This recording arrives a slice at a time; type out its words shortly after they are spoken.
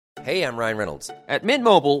Hey, I'm Ryan Reynolds. At Mint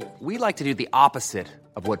Mobile, we like to do the opposite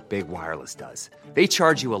of what Big Wireless does. They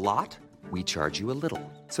charge you a lot, we charge you a little.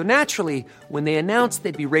 So naturally, when they announced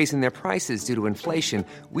they'd be raising their prices due to inflation,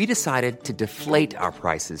 we decided to deflate our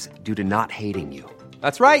prices due to not hating you.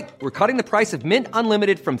 That's right. We're cutting the price of Mint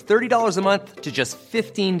Unlimited from $30 a month to just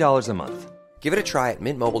 $15 a month. Give it a try at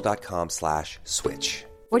mintmobile.com/switch.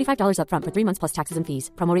 $45 up front for 3 months plus taxes and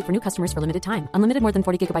fees. Promo rate for new customers for limited time. Unlimited more than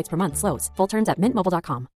 40 gigabytes per month. Slows full terms at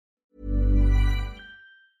mintmobile.com.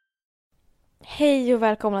 Hej och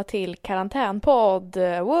välkomna till Karantänpodd.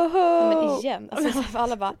 Woho! Men igen, alltså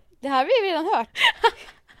alla bara, det här har vi redan hört.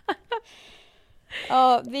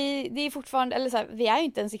 Ja, det är fortfarande, eller så här, vi är ju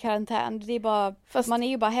inte ens i karantän. Det är bara, fast man är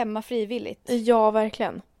ju bara hemma frivilligt. Ja,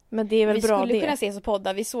 verkligen. Men det är väl vi bra det. Vi skulle kunna ses och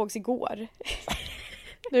podda, vi sågs igår.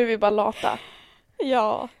 Nu är vi bara lata.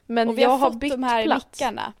 Ja, men och vi jag har fått bytt de här plats.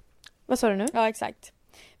 mickarna. Vad sa du nu? Ja, exakt.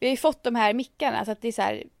 Vi har ju fått de här mickarna så att det är så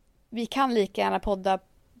här, vi kan lika gärna podda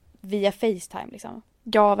via FaceTime liksom.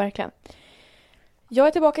 Ja, verkligen. Jag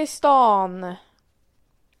är tillbaka i stan.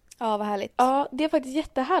 Ja, vad härligt. Ja, det är faktiskt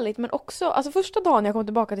jättehärligt. Men också, alltså första dagen jag kom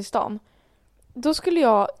tillbaka till stan, då skulle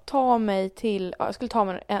jag ta mig till,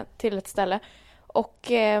 till ett ställe.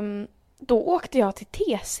 Och då åkte jag till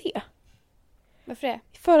TC. Varför det?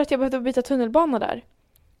 För att jag behövde byta tunnelbana där.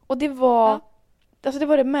 Och det var, alltså det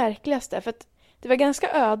var det märkligaste. För att det var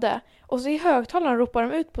ganska öde. Och så i högtalarna ropade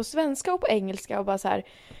de ut på svenska och på engelska och bara så här: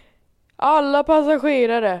 alla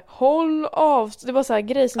passagerare, håll av. Det var så här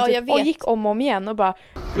grej som typ, och gick om och om igen och bara: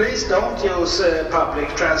 Please don't use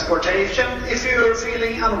public transportation if you're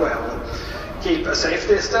feeling unwell. Keep a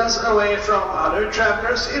safe distance away from other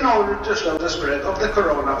travelers in order to slow the spread of the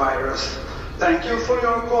coronavirus. Thank you for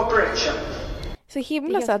your cooperation. Så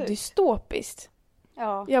himla så här dystopiskt.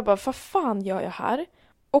 Ja. Jag bara, vad fan gör jag här?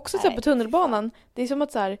 Också så här på tunnelbanan, det är som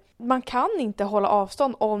att så här, man kan inte hålla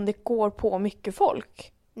avstånd om det går på mycket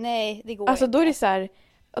folk. Nej, det går alltså inte. Då är det så här,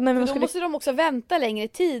 nej, då måste de också vänta längre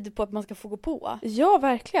tid på att man ska få gå på. Ja,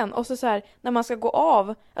 verkligen. Och så här, när man ska gå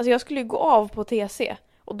av, alltså jag skulle ju gå av på TC.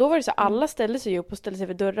 Och då var det så här, alla ställde sig upp och ställde sig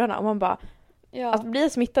vid dörrarna. Och man bara, att bli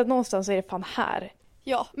smittad någonstans så är det fan här.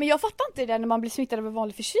 Ja, men jag fattar inte det där när man blir smittad av en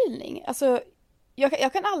vanlig förkylning. Alltså,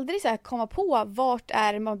 jag kan aldrig så här komma på vart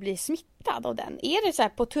är man blir smittad av den. Är det så här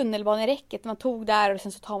på tunnelbaneräcket man tog där och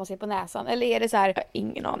sen så tar man sig på näsan? Eller är det så här, jag har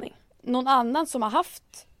ingen aning. Någon annan som har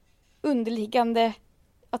haft underliggande,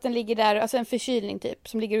 att den ligger där, alltså en förkylning typ,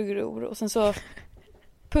 som ligger och gror och sen så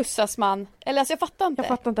pussas man. Eller alltså jag fattar inte. Jag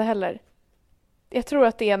fattar inte heller. Jag tror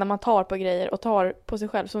att det är när man tar på grejer och tar på sig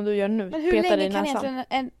själv som du gör nu. Men hur länge kan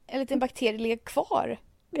egentligen en liten bakterie ligga kvar?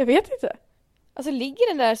 Jag vet inte. Alltså ligger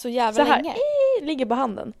den där så jävla så här, länge? Ligger på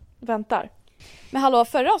handen. Väntar. Men hallå,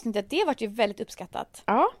 förra avsnittet, det var ju väldigt uppskattat.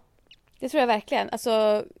 Ja. Det tror jag verkligen.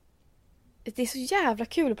 Alltså, det är så jävla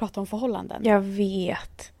kul att prata om förhållanden. Jag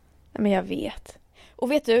vet. Men jag vet.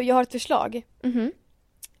 Och vet du, jag har ett förslag. Mhm.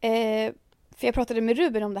 För jag pratade med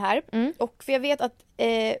Ruben om det här. Mm. Och för jag vet att,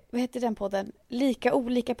 vad heter den podden? Lika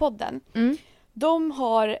olika podden. Mm.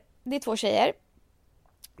 Det är 2 tjejer.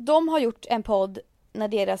 De har gjort en podd när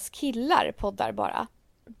deras killar poddar bara.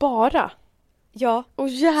 Bara? Ja.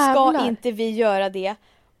 Jävlar. Ska inte vi göra det?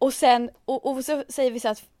 Och sen, och så säger vi så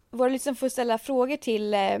att våra lyssnare får ställa frågor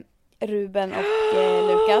till Ruben och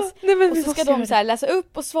Lukas. Nej, och så ska de så här läsa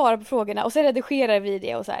upp och svara på frågorna. Och sen redigerar vi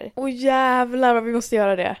det och så här. Jävlar vad vi måste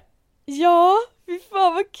göra det. Ja, fy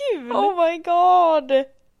fan vad kul. Oh my god.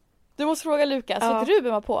 Du måste fråga Lukas, så att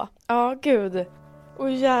Ruben var på. Ja, gud.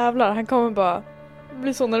 Jävlar, han kommer bara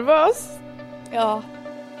bli så nervös. Ja.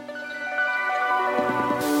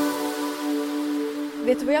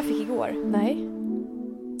 Vet du vad jag fick igår? Nej.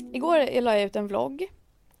 Igår la jag ut en vlogg.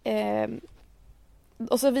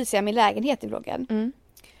 Och så visade jag min lägenhet i vloggen. Mm.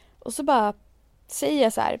 Och så bara säger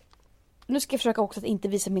jag så här: nu ska jag försöka också att inte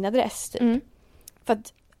visa min adress typ. Mm. För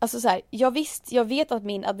att, alltså så här, jag vet att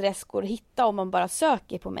min adress går att hitta om man bara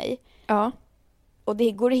söker på mig. Ja. Och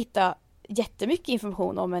det går att hitta jättemycket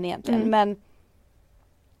information om en egentligen. Men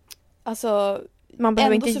alltså, man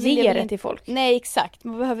behöver inte ge det till folk. Nej, exakt.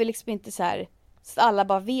 Man behöver liksom inte så här, så att alla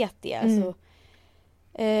bara vet det. Alltså,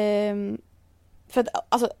 för att,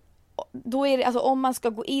 alltså, då är det, alltså, om man ska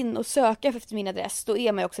gå in och söka efter min adress, då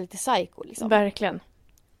är man ju också lite psycho liksom. Verkligen.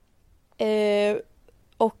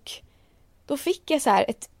 Och då fick jag så här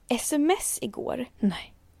ett sms igår.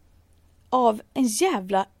 Nej. Av en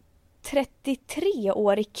jävla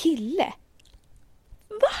 33-årig kille.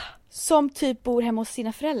 Va? Som typ bor hemma hos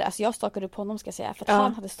sina föräldrar. Alltså jag stakade upp honom, ska jag säga. För att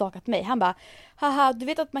han hade stakat mig. Han bara, haha, du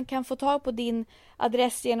vet att man kan få tag på din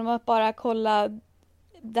adress genom att bara kolla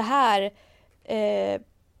det här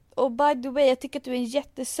Och by the way, jag tycker att du är en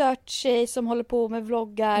jättesöt tjej som håller på med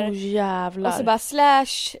vloggar. Jävlar. Och så bara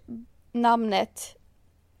 / namnet.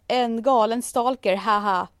 En galen stalker,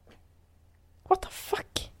 haha. What the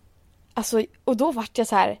fuck? Alltså, och då vart jag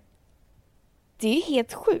så här. Det är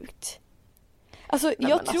helt sjukt. Alltså,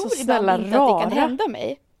 jag tror alltså, ibland inte att det kan rara. hända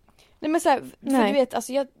mig. Nej, men så här, för Nej. du vet,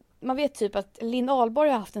 alltså man vet typ att Linn Ahlborg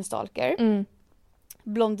har haft en stalker. Mm.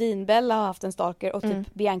 Blondinbella har haft en stalker och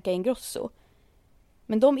typ Bianca Ingrosso.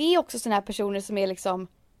 Men de är också såna här personer som är liksom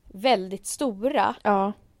väldigt stora.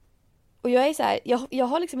 Ja. Och jag är så här, jag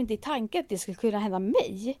har liksom inte i tanke att det skulle kunna hända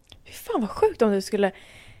mig. Fy fan vad sjukt om du skulle...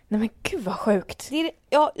 Nej men gud vad sjukt.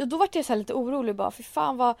 Ja, och då var jag så här lite orolig bara. För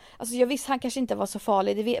fan vad... Alltså jag visste han kanske inte var så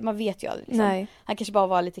farlig. Man vet ju aldrig. Liksom. Nej. Han kanske bara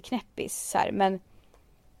var lite knäppis så här. Men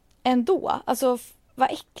ändå. Alltså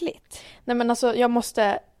vad äckligt. Nej men alltså jag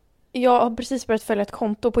har precis börjat följa ett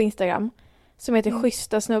konto på Instagram som heter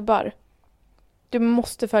Schyssta snubbar. Du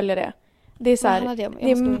måste följa det. Det är så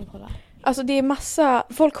här, det är massa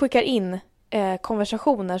folk skickar in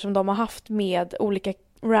konversationer som de har haft med olika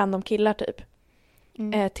random killar typ.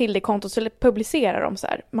 Till det kontot så publicerar de så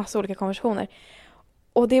här massa olika konversationer.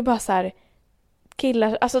 Och det är bara så här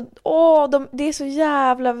killar, alltså det är så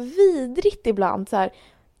jävla vidrigt ibland så här.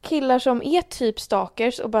 Killar som är typ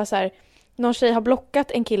stalkers och bara så här, någon tjej har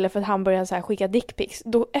blockat en kille för att han börjar så här skicka dickpics.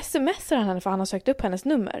 Då smsar han henne för han har sökt upp hennes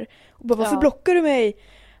nummer. Och bara, varför blockar du mig?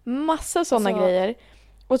 Massa sådana grejer.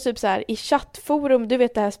 Och typ så här i chattforum, du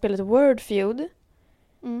vet det här spelet Wordfeud.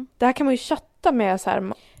 Där kan man ju chatta med så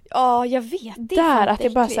här. Ja, jag vet. Det där att det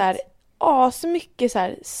bara så här så mycket så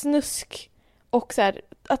här snusk och så här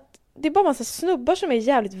att det är bara massa snubbar som är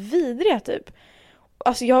jävligt vidriga typ.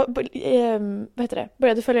 Alltså jag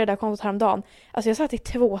började följa det där kontot häromdagen. Alltså jag satt i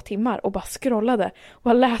 2 timmar och bara scrollade och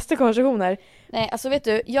bara läste konversationer. Nej, alltså vet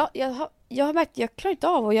du, jag har märkt att jag klarar inte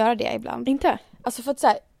av att göra det ibland. Inte? Alltså för att så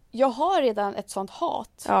här, jag har redan ett sånt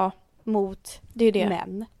hat mot det är det.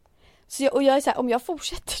 män. Så jag är så här, om jag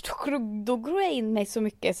fortsätter då går jag in mig så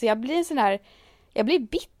mycket så jag blir en sån här, jag blir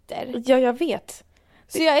bitter. Ja, jag vet.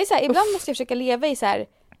 Så jag är så här, ibland måste jag försöka leva i så här,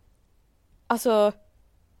 alltså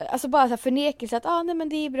bara så här förnekelse att nej men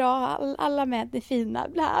det är bra, alla män är fina,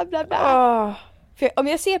 bla bla bla. För om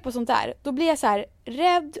jag ser på sånt där, då blir jag så här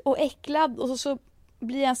rädd och äcklad och så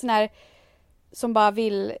blir jag en sån här som bara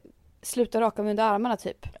vill sluta raka mig under armarna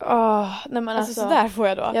typ. Nej men alltså så där får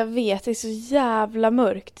jag då. Jag vet, det är så jävla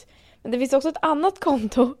mörkt. Men det finns också ett annat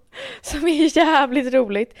konto som är jävligt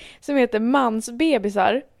roligt som heter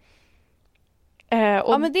Mansbebisar.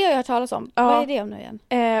 Ja men det har jag hört talas om. Vad är det om nu igen?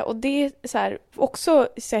 Och det är så här, också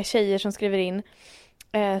så här, tjejer som skriver in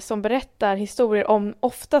som berättar historier om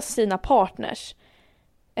oftast sina partners.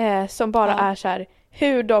 Som bara är så här,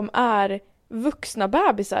 hur de är vuxna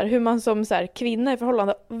bebisar. Hur man som så här, kvinna i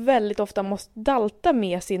förhållande väldigt ofta måste dalta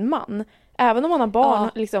med sin man. Även om man har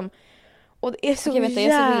barn. Liksom. Och det är så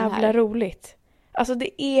jävla roligt. Alltså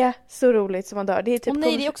det är så roligt som man dör. Det är typ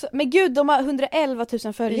nej, det är också... Men gud, de har 111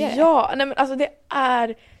 000 följare. Ja, nej men alltså det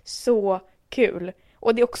är så kul.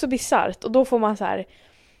 Och det är också bizarrt. Och då får man så här...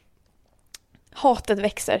 Hatet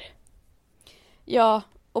växer. Ja,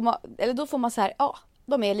 eller då får man så här...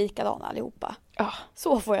 de är likadana allihopa. Ja.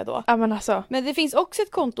 Så får jag då. Ja, men alltså. Men det finns också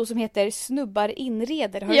ett konto som heter Snubbar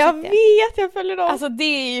inreder. Har jag du sett vet, jag följer dem. Alltså det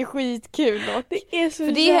är ju skitkul då. Det är så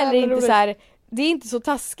för det är heller inte roligt. så här, det är inte så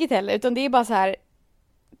taskigt heller, utan det är bara så här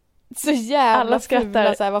så jävla alla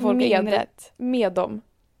skrattar så här, vad folk har inrett med dem.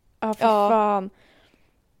 Ja, för fan.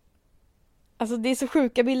 Alltså det är så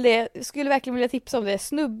sjuka bilder. Jag skulle verkligen vilja tipsa om det.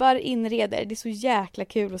 Snubbar inreder. Det är så jäkla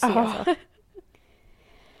kul att se. Alltså.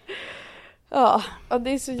 Ja, det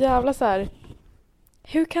är så jävla så här.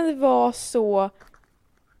 Hur kan det vara så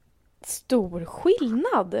stor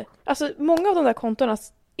skillnad? Alltså många av de där kontorna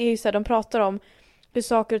är ju så här, de pratar om hur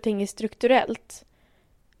saker och ting är strukturellt.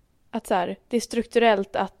 Att så här, det är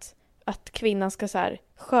strukturellt att kvinnan ska så här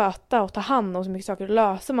sköta och ta hand om så mycket saker och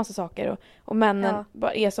lösa massa saker och männen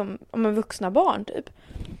bara är som vuxna barn typ.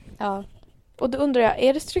 Ja. Och då undrar jag,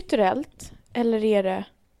 är det strukturellt eller är det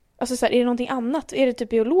alltså så här, är det någonting annat? Är det typ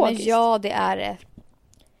biologiskt? Men ja, det är det.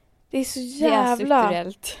 Det är så jävla... Det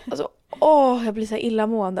är strukturellt. Alltså, jag blir så här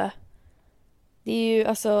illamående. Det är ju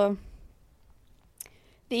alltså...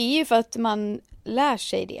 Det är ju för att man lär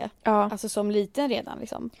sig det. Ja. Alltså som liten redan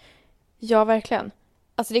liksom. Ja, verkligen.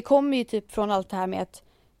 Alltså det kommer ju typ från allt det här med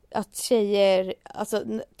att tjejer, alltså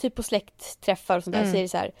typ på släktträffar och sånt där, säger det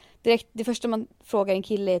så här. Direkt, det första man frågar en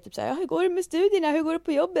kille är typ så här, hur går det med studierna? Hur går det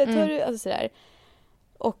på jobbet? Alltså så där.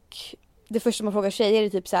 Och det första man frågar tjejer är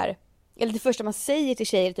typ så här, Eller det första man säger till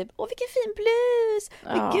tjejer typ, åh vilken fin blus,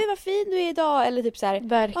 men gud vad fin du är idag. Eller typ så här,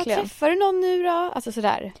 verkligen. Träffar du någon nu då? Alltså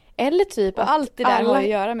sådär. Eller typ och allt det där har att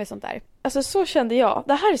göra med sånt där. Alltså så kände jag.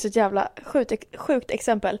 Det här är så ett jävla sjukt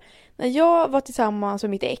exempel. När jag var tillsammans med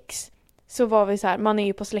mitt ex så var vi så här, man är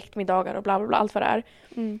ju på släktmiddagar och bla bla bla, allt vad det är.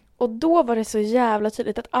 Och då var det så jävla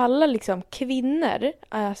tydligt att alla liksom kvinnor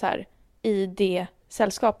är så här, i det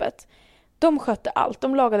sällskapet. De skötte allt.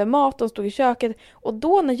 De lagade mat, de stod i köket. Och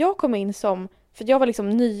då när jag kom in som, för jag var liksom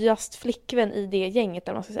nyast flickvän i det gänget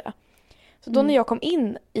där man ska säga. Så då när jag kom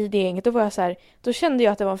in i det gänget, då var jag så här, då kände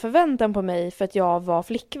jag att det var en förväntan på mig för att jag var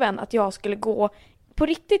flickvän. Att jag skulle gå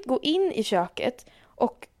in i köket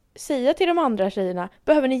och säga till de andra tjejerna,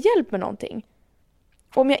 behöver ni hjälp med någonting?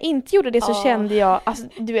 Och om jag inte gjorde det så kände jag, alltså,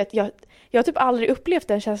 du vet, jag har typ aldrig upplevt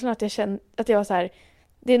den känslan att jag var så här,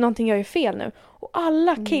 det är någonting jag gör fel nu. Och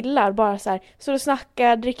alla killar bara så här, står och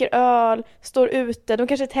snackar, dricker öl, står ute, de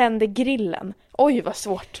kanske tänder grillen. Oj vad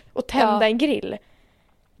svårt att tända en grill.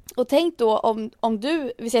 Och tänk då om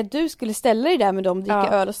du, vi säger att du skulle ställa dig där med dem, dricka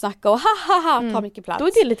öl och snacka och ta mycket plats. Då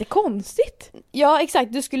är det lite konstigt. Ja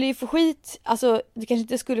exakt, du skulle ju få skit, alltså du kanske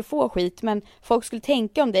inte skulle få skit, men folk skulle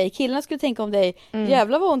tänka om dig, killarna skulle tänka om dig,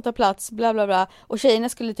 jävlar vad hon tar plats, bla bla bla. Och tjejerna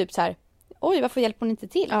skulle typ så här, oj varför hjälper hon inte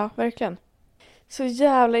till? Ja, verkligen. Så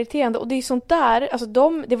jävla irriterande. Och det är sånt där, alltså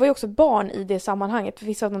det var ju också barn i det sammanhanget.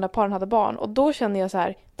 Vissa av de där paren hade barn. Och då kände jag så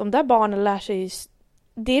här, de där barnen lär sig ju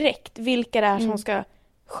direkt vilka det är som ska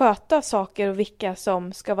sköta saker och vilka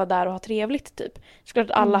som ska vara där och ha trevligt typ. Såklart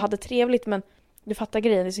att alla hade trevligt, men du fattar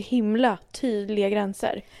grejen, det är så himla tydliga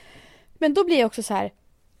gränser. Men då blir jag också så här,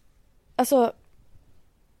 alltså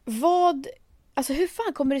hur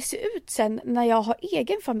fan kommer det se ut sen när jag har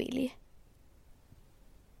egen familj?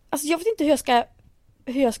 Alltså jag vet inte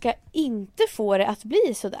hur jag ska inte få det att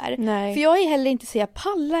bli så där. Nej. För jag är heller inte så, jag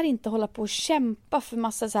pallar inte hålla på och kämpa för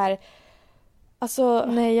massa så här, alltså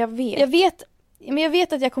nej, jag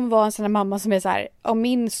vet att jag kommer vara en sån här mamma som är så här, om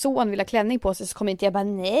min son vill ha klänning på sig så kommer inte jag bara,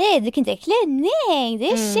 nej du kan inte ha klänning,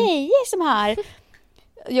 det är tjejer som har.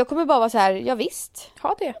 Jag kommer bara vara så här, ja visst,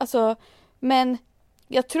 ha det. Alltså, men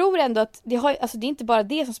jag tror ändå att det är inte bara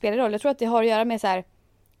det som spelar roll. Jag tror att det har att göra med så här,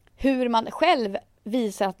 hur man själv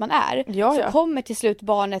visar att man är. Ja. Så kommer till slut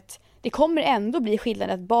barnet, det kommer ändå bli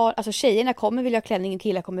skillnad att alltså tjejerna kommer vilja ha klänning och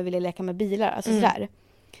killar kommer vilja leka med bilar, alltså sådär.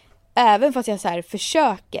 Även fast jag så här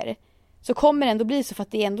försöker, så kommer det ändå bli så, för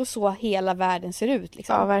att det är ändå så hela världen ser ut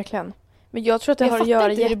liksom. Ja, verkligen. Men jag tror att det har att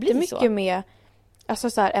göra jättemycket med, alltså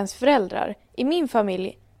så här, ens föräldrar. I min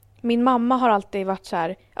familj, min mamma har alltid varit så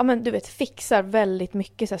här, ja men du vet, fixar väldigt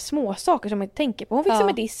mycket så här små saker som man inte tänker på. Hon fixar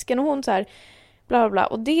med disken och hon så här bla bla bla.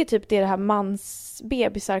 Och det är typ det här mans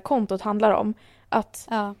bebisar-kontot handlar om. Att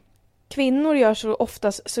kvinnor gör så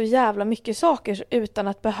oftast så jävla mycket saker utan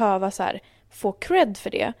att behöva så här få cred för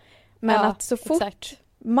det. Men att så fort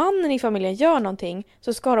mannen i familjen gör någonting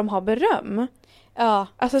så ska de ha beröm. Ja,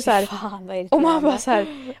 alltså så här, fan, och man bara så här,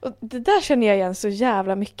 och det där känner jag igen så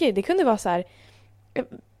jävla mycket. Det kunde vara så här,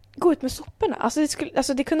 gå ut med soporna.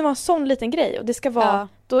 Alltså det kunde vara en sån liten grej och det ska vara,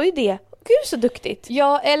 då är det, gud så duktigt.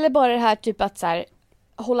 Ja, eller bara det här typ att så här,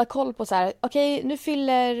 hålla koll på så här, okej, nu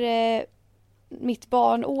fyller mitt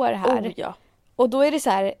barn år här. Oh, ja. Och då är det så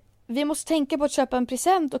här, vi måste tänka på att köpa en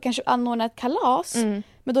present och kanske anordna ett kalas.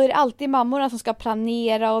 Men då är det alltid mammorna som ska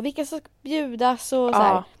planera och vilka som ska bjudas och så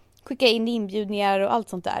här, skicka in inbjudningar och allt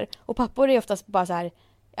sånt där. Och pappor är oftast bara så här,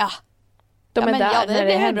 de är där det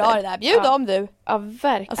blir väl bra det där. Bjud om du. Ja,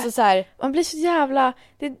 verkligen. Alltså så här, man blir så jävla,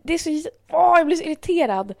 det är så, jag blir så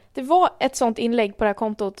irriterad. Det var ett sånt inlägg på det här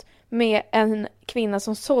kontot med en kvinna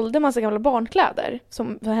som sålde massa gamla barnkläder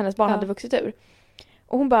som hennes barn hade vuxit ur.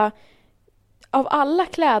 Och hon bara, av alla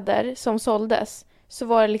kläder som såldes så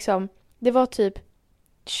var det liksom, det var typ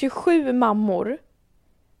 27 mammor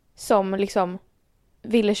som liksom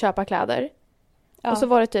ville köpa kläder. Och så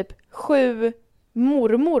var det typ 7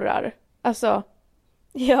 mormorar, alltså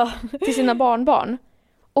till sina barnbarn.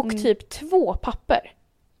 Och typ 2 papper.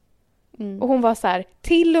 Och hon var så här,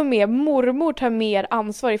 till och med mormor tar mer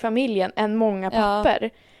ansvar i familjen än många papper.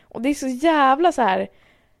 Och det är så jävla så här,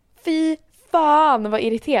 fy fan vad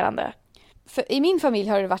irriterande. För i min familj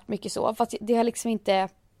har det varit mycket så, fast det har liksom inte,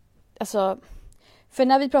 alltså, för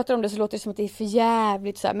när vi pratar om det så låter det som att det är för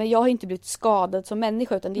jävligt så här, men jag har inte blivit skadad som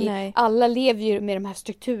människa, utan det är, alla lever ju med de här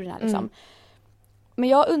strukturerna liksom. Men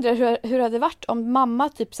jag undrar hur det hade varit om mamma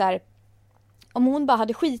typ så här, om hon bara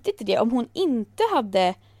hade skitit i det, om hon inte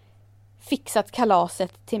hade fixat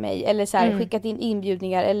kalaset till mig eller så här, skickat in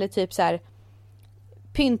inbjudningar eller typ så här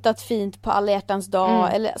pyntat fint på alla hjärtans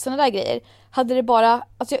dag eller såna där grejer. Hade det bara,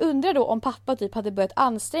 alltså jag undrar då om pappa typ hade börjat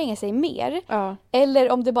anstränga sig mer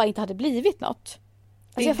eller om det bara inte hade blivit något.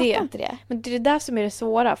 Alltså jag fattar inte det. Men det är det där som är det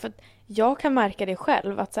svåra. För att jag kan märka det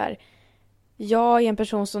själv. Att så här, jag är en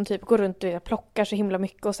person som typ går runt och plockar så himla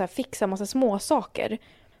mycket. Och så här fixar massa små saker.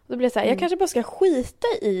 Och då blir det så här, jag kanske bara ska skita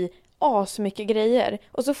i asmycket grejer.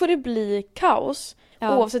 Och så får det bli kaos.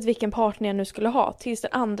 Ja. Oavsett vilken partner jag nu skulle ha. Tills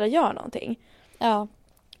den andra gör någonting. Ja.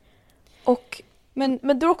 Och,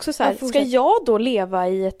 men då också så här, ska jag då leva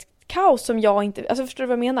i ett kaos som jag inte... Alltså förstår du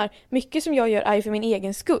vad jag menar? Mycket som jag gör är ju för min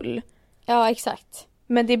egen skull. Ja, exakt.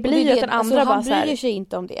 Men det blir ju att den andra alltså, bara så här... Han bryr sig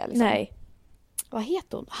inte om det. Liksom. Nej. Vad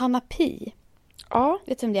heter hon? Hanna Pi. Ja.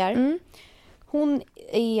 Vet du vem det är? Hon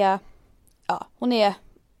är... Ja, hon är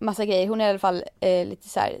massa grejer. Hon är i alla fall lite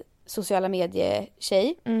så här sociala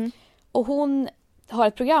medier-tjej. Och hon har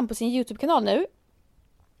ett program på sin YouTube-kanal nu.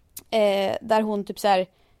 Där hon typ så här...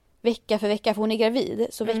 Vecka för vecka, för hon är gravid.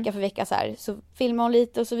 Så vecka för vecka så här. Så filmar hon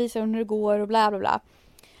lite och så visar hon hur det går och bla bla bla.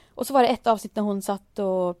 Och så var det ett avsnitt när hon satt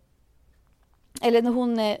och... Eller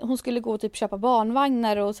när hon skulle gå och typ köpa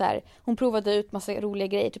barnvagnar och så här. Hon provade ut massa roliga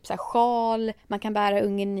grejer. Typ så här sjal man kan bära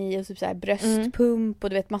ungen i och typ så här bröstpump och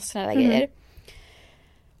du vet massor av grejer.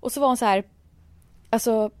 Och så var hon så här...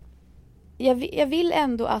 Alltså... Jag vill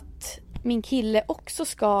ändå att min kille också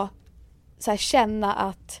ska så här, känna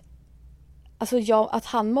att... Alltså att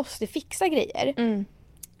han måste fixa grejer.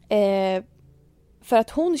 För att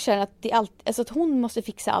hon känner att alltså att hon måste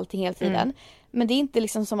fixa allting hela tiden. Men det är inte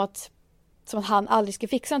liksom som att han aldrig ska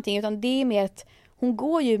fixa någonting. Utan det är mer att hon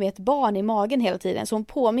går ju med ett barn i magen hela tiden. Så hon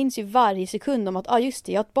påminns ju varje sekund om att just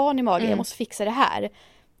det, jag har ett barn i magen. Jag måste fixa det här.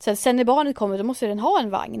 Sen när barnet kommer då måste den ha en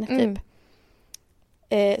vagn. Typ.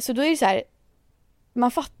 Så då är det så här.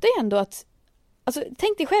 Man fattar ju ändå att... Alltså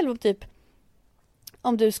tänk dig själv typ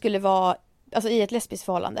om du skulle vara... Alltså i ett lesbiskt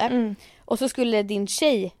förhållande. Och så skulle din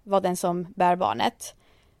tjej vara den som bär barnet.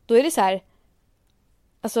 Då är det så här...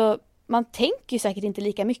 Alltså man tänker ju säkert inte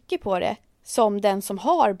lika mycket på det som den som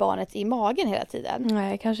har barnet i magen hela tiden.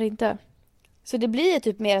 Nej, kanske inte. Så det blir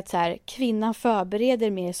typ mer att så här, kvinnan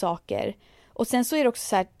förbereder mer saker. Och sen så är det också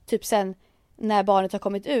så här, typ sen när barnet har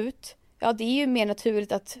kommit ut. Ja, det är ju mer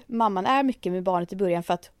naturligt att mamman är mycket med barnet i början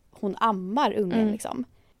för att hon ammar ungen liksom.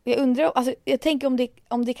 Jag undrar, alltså, jag tänker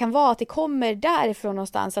om det kan vara att det kommer därifrån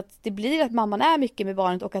någonstans. Att det blir att mamman är mycket med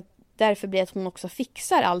barnet och att därför blir att hon också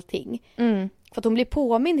fixar allting. För att hon blir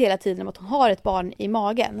påmind hela tiden om att hon har ett barn i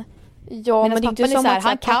magen. Ja, men det är inte som att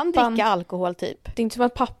han kan dricka alkohol typ. Det är inte som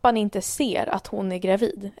att pappan inte ser att hon är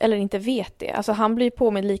gravid. Eller inte vet det. Alltså han blir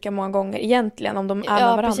påmind lika många gånger egentligen om de är med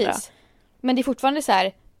varandra. Precis. Men det är fortfarande så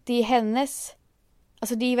här, det är hennes...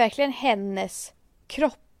 Alltså det är verkligen hennes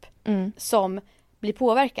kropp som blir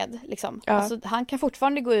påverkad liksom. Ja. Alltså han kan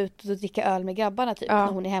fortfarande gå ut och dricka öl med grabbarna typ när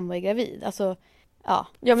hon är hemma och är gravid. Alltså ja,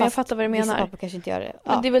 men jag fattar vad du menar. Pappa kanske inte gör det.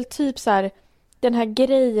 Ja. Men det är väl typ så här den här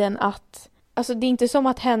grejen att alltså det är inte som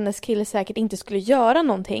att hennes kille säkert inte skulle göra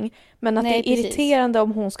någonting, men att det är irriterande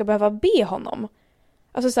om hon ska behöva be honom.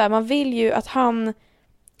 Alltså så här, man vill ju att han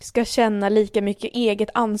ska känna lika mycket eget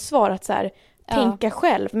ansvar att så här tänka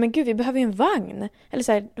själv. Men gud, vi behöver ju en vagn. Eller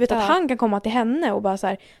så här, du vet att han kan komma till henne och bara så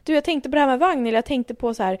här, du jag tänkte på det här med vagn, eller jag tänkte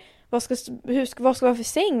på så här, vad ska vara för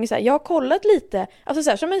säng? Så här, jag har kollat lite. Alltså så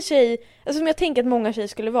här, som en tjej, alltså som jag tänker att många tjejer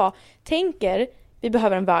skulle vara. Tänker, vi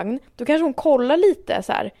behöver en vagn. Då kanske hon kollar lite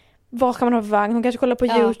så här, vad ska man ha för vagn? Hon kanske kollar på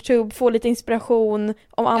YouTube, får lite inspiration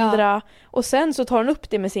om andra. Och sen så tar hon upp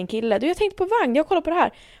det med sin kille. Du, jag tänkte på vagn, jag kollar på det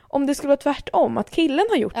här. Om det skulle vara tvärtom, att killen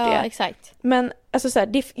har gjort det. Ja, exakt. Men alltså så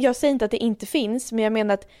här, jag säger inte att det inte finns, men jag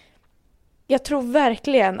menar att jag tror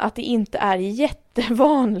verkligen att det inte är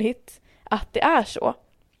jättevanligt att det är så.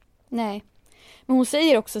 Nej. Men hon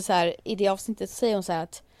säger också så här, i det avsnittet så säger hon så här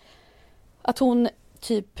att hon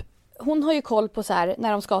typ... Hon har ju koll på så här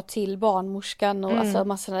när de ska till barnmorskan och alltså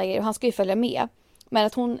massor av grejer. Och han ska ju följa med. Men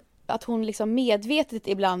att hon liksom medvetet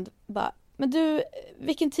ibland bara, men du,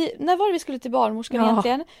 vilken tid, när var det vi skulle till barnmorskan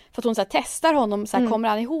egentligen? För att hon så här testar honom, så här, kommer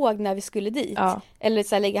han ihåg när vi skulle dit? Ja. Eller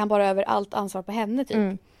så här, lägger han bara över allt ansvar på henne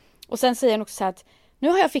typ. Och sen säger han också så här att nu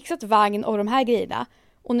har jag fixat vagn och de här grejerna.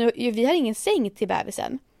 Och nu, vi har ingen säng till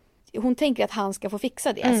bebisen. Hon tänker att han ska få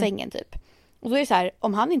fixa det, sängen typ. Och då är det så här,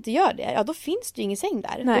 om han inte gör det, ja då finns det ju ingen säng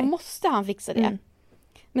där. Nej. Då måste han fixa det.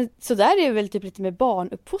 Men så där är det väl typ lite med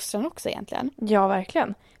barnuppfostran också egentligen. Ja,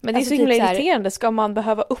 verkligen. Men det är alltså, så himla typ irriterande. Ska man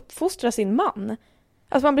behöva uppfostra sin man?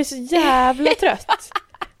 Alltså man blir så jävla trött.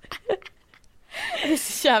 Det är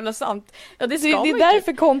så jävla sant. Ja, det är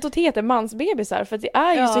därför kontot heter mansbebisar. För att det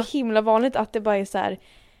är ju så himla vanligt att det bara är så här.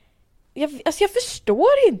 Jag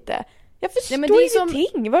förstår inte. Jag förstår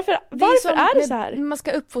ingenting. Varför är det så här? Man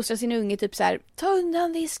ska uppfostra sin unge typ så här, ta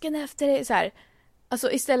undan disken efter det så här.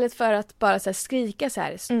 Alltså istället för att bara så här skrika så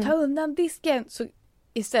här, ta undan disken, så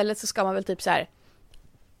istället så ska man väl typ så här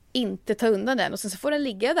inte ta undan den och sen så får den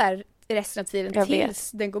ligga där resten av tiden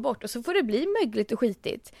tills den går bort och så får det bli mögligt och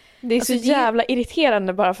skitigt. Det är alltså, så jävla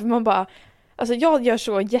irriterande bara för man bara, alltså jag gör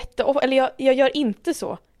så eller jag gör inte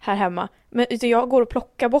så här hemma, men utan jag går och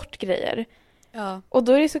plockar bort grejer. Ja. Och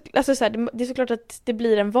då är det så, alltså så här, det är såklart att det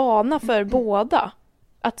blir en vana för båda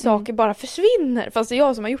att saker bara försvinner fast det är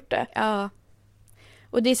jag som har gjort det. Ja.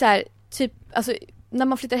 Och det är så här typ, alltså när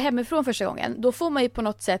man flyttar hemifrån första gången, då får man ju på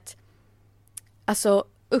något sätt alltså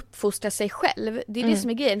uppfostra sig själv. Det är det som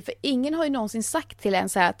är grejen. För ingen har ju någonsin sagt till en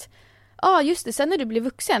så här att just det, sen när du blir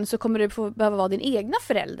vuxen så kommer du behöva vara din egna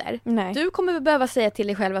förälder. Nej. Du kommer behöva säga till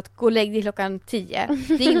dig själv att gå och lägg dig 10:00.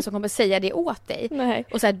 Det är ingen som kommer säga det åt dig. Nej.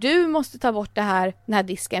 Och så här, du måste ta bort den här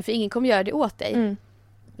disken för ingen kommer göra det åt dig.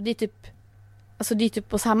 Och det är typ alltså det är typ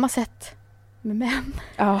på samma sätt med män.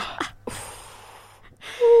 Ja.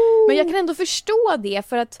 Men jag kan ändå förstå det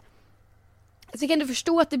för att alltså jag kan ändå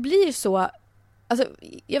förstå att det blir så. Alltså,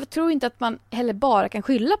 jag tror inte att man heller bara kan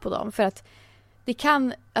skylla på dem för att det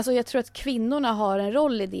kan, alltså jag tror att kvinnorna har en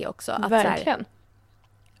roll i det också. Att, verkligen. Så här,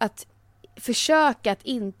 att försöka att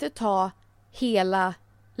inte ta hela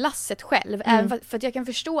lasset själv. Även för att jag kan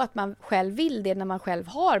förstå att man själv vill det när man själv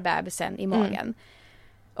har bebisen i magen.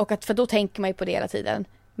 Och att, för då tänker man ju på det hela tiden.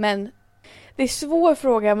 Men det är en svår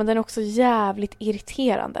fråga men den är också jävligt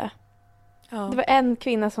irriterande. Ja. Det var en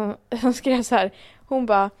kvinna som skrev så här. Hon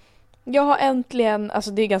bara, jag har äntligen,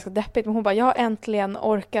 alltså det är ganska deppigt, men hon bara, jag har äntligen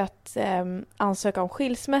orkat ansöka om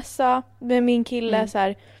skilsmässa med min kille. Så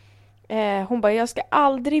här, hon bara, jag ska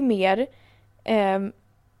aldrig mer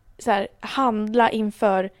så här, handla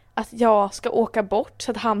inför att jag ska åka bort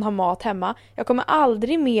så att han har mat hemma. Jag kommer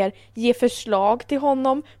aldrig mer ge förslag till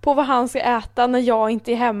honom på vad han ska äta när jag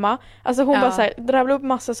inte är hemma. Alltså hon bara så här, drar upp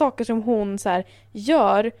massa saker som hon så här,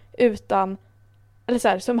 gör utan, eller så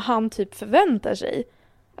här, som han typ förväntar sig.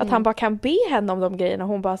 Att han bara kan be henne om de grejerna.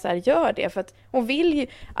 Hon bara så här, gör det. För att hon vill ju,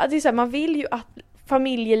 det är så här, man vill ju att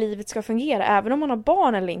familjelivet ska fungera. Även om man har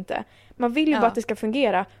barn eller inte. Man vill ju bara att det ska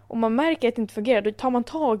fungera. Och man märker att det inte fungerar. Då tar man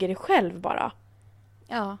tag i det själv bara.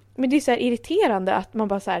 Ja. Men det är så här irriterande att man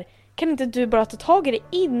bara så här, kan inte du bara ta tag i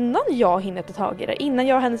det innan jag hinner ta tag i det? Innan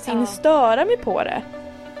jag hinner störa mig på det.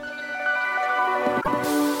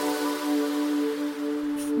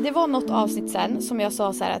 Det var något avsnitt sen som jag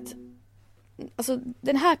sa så här att alltså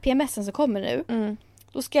den här PMSen som kommer nu,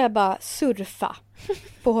 då ska jag bara surfa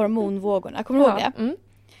på hormonvågorna. Kommer du ihåg det?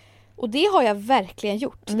 Och det har jag verkligen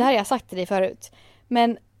gjort. Det här har jag sagt till dig förut.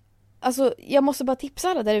 Men alltså, jag måste bara tipsa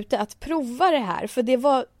alla där ute att prova det här. För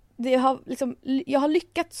jag har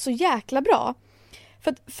lyckats så jäkla bra.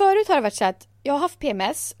 För att förut har det varit så att jag har haft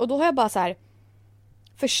PMS och då har jag bara så här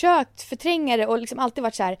försökt förtränga det och liksom alltid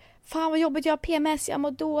varit så här, fan vad jobbigt, jag har PMS, jag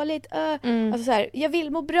mår dåligt. Alltså så här, jag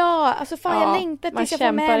vill må bra. Alltså fan, jag längtar tills jag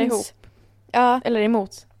får mens. Man kämpar ihop. Ja. Eller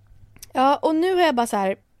emot. Ja, och nu har jag bara så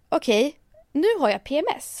här, okej, nu har jag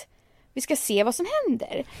PMS. Vi ska se vad som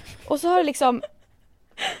händer. Och så har det liksom,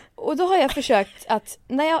 och då har jag försökt att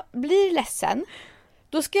när jag blir ledsen,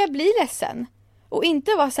 då ska jag bli ledsen. Och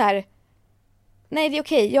inte vara så här, nej det är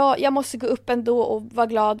okej, jag måste gå upp ändå och vara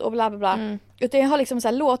glad och bla bla bla. Utan jag har liksom så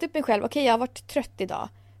här låtit mig själv, okej jag har varit trött idag.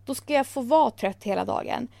 Då ska jag få vara trött hela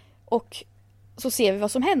dagen. Och så ser vi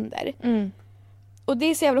vad som händer. Och det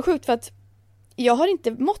är så jävla sjukt för att jag har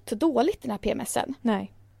inte mått dåligt den här PMSen.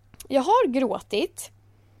 Nej. Jag har gråtit.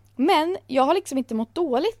 Men jag har liksom inte mått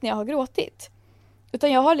dåligt när jag har gråtit.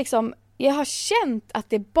 Utan jag har känt att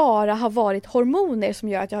det bara har varit hormoner som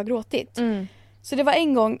gör att jag har gråtit. Så det var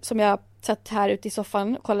en gång som jag satt här ute i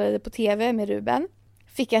soffan och kollade på TV med Ruben.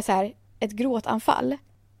 Fick jag så här ett gråtanfall.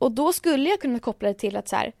 Och då skulle jag kunna koppla det till att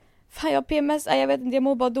så här, fan jag har PMS, jag vet inte, jag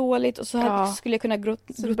mår bara dåligt. Och så skulle jag kunna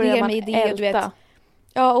gråta ner mig i det. Du vet.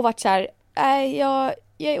 Ja, och varit så här, jag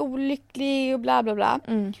är olycklig och bla bla bla.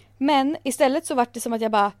 Men istället så var det som att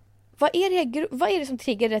jag bara, vad är det som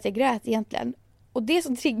triggade att jag grät egentligen? Och det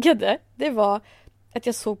som triggade, det var att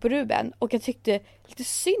jag såg på Ruben och jag tyckte lite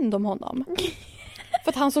synd om honom.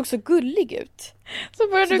 För att han såg så gullig ut. Så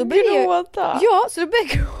började du gråta? Ja, så då började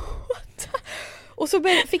jag gråta. Och så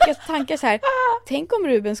fick jag tankar så här, tänk om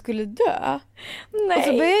Ruben skulle dö. Nej. Och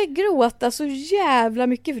så började jag gråta så jävla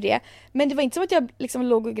mycket för det. Men det var inte som att jag liksom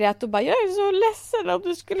låg och grät och bara, jag är så ledsen om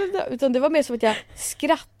du skulle dö. Utan det var mer som att jag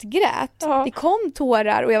skrattgrät. Ja. Det kom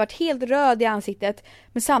tårar och jag var helt röd i ansiktet.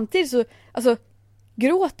 Men samtidigt så, alltså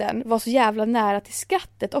gråten var så jävla nära till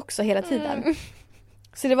skrattet också hela tiden.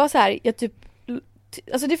 Så det var så här, jag typ,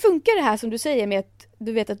 alltså det funkar det här som du säger med att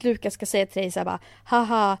du vet att Lukas ska säga till dig så här bara,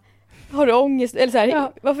 haha, har du ångest? Eller så här,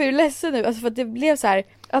 Ja. varför är du ledsen nu? Alltså för att det blev så här.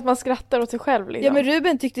 Att man skrattar åt sig själv liksom. Ja, men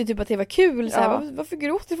Ruben tyckte typ att det var kul. Så här, Ja. varför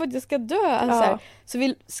gråter du för att jag ska dö? Alltså, Ja. så här. Så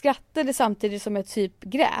vi skrattade samtidigt som jag typ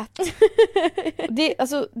grät. Det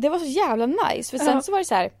var så jävla nice. För sen så var det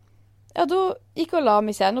så här. Ja, då gick jag och la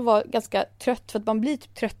mig sen och var ganska trött. För att man blir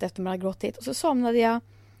typ trött efter man har gråtit. Och så somnade jag.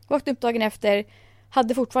 Vaknade upp dagen efter.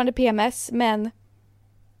 Hade fortfarande PMS. Men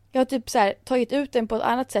jag har typ så här tagit ut den på ett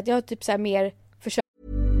annat sätt. Jag har typ så här mer försökt.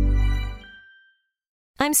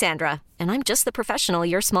 I'm Sandra, and I'm just the professional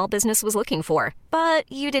your small business was looking for. But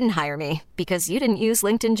you didn't hire me because you didn't use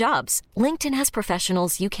LinkedIn Jobs. LinkedIn has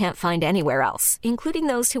professionals you can't find anywhere else, including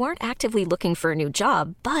those who aren't actively looking for a new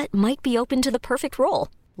job, but might be open to the perfect role,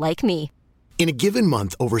 like me. In a given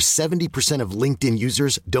month, over 70% of LinkedIn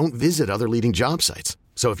users don't visit other leading job sites.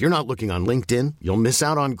 So if you're not looking on LinkedIn, you'll miss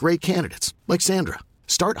out on great candidates like Sandra.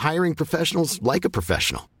 Start hiring professionals like a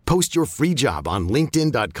professional. Post your free job on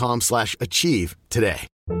linkedin.com/achieve today.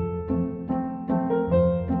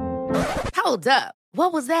 Hold up.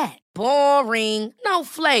 What was that? Boring. No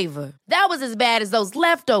flavor. That was as bad as those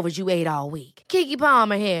leftovers you ate all week. Keke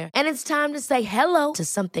Palmer here, and it's time to say hello to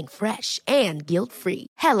something fresh and guilt-free.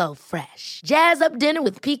 Hello Fresh. Jazz up dinner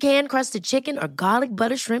with pecan-crusted chicken or garlic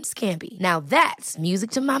butter shrimp scampi. Now that's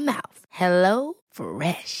music to my mouth. Hello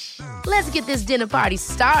Fresh. Let's get this dinner party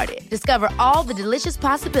started. Discover all the delicious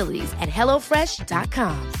possibilities at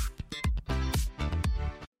hellofresh.com.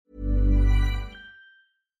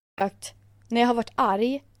 När jag har varit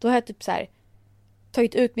arg, då har jag typ så här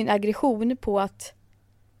tagit ut min aggression på att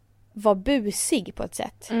vara busig på ett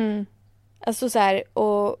sätt. Alltså så här,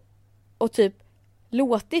 och typ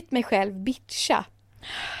låtit mig själv bitcha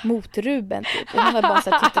mot Ruben typ. Han har bara så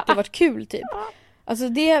här, tyckt att det varit kul typ. Alltså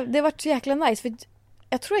det har varit så jäkla nice, för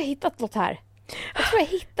jag tror jag hittat något här. Jag tror jag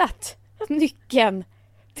hittat nyckeln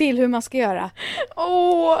till hur man ska göra.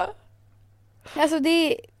 Alltså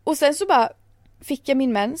och sen så bara fick jag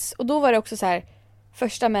min mens, och då var det också så här,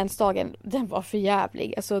 första mensdagen, den var för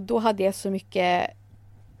jävlig. Alltså då hade jag så mycket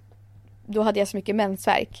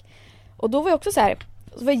mensvärk. Och då var jag också så här,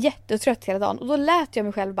 så var jag jättetrött hela dagen, och då lät jag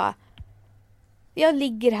mig själv bara, jag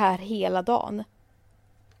ligger här hela dagen.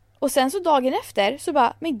 Och sen så dagen efter så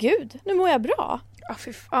bara, men gud, nu mår jag bra. Ja,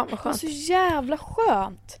 fy fan vad skönt. Så jävla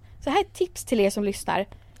skönt. Så här är ett tips till er som lyssnar.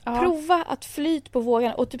 Ja. Prova att flyt på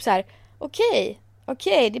vågen och typ så här, okej,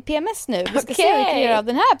 det är PMS nu. Vi ska se vad vi kan göra av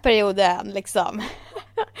den här perioden liksom.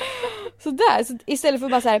 Så istället för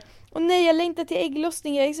bara så här, åh nej, jag längtar till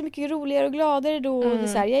ägglossning, jag är så mycket roligare och gladare då. Det är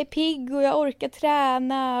så här, jag är pigg och jag orkar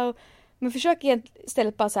träna. Men försök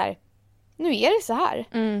istället bara så här, nu är det så här.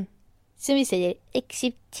 Som vi säger,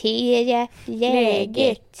 acceptera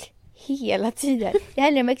läget. Hela tiden. Det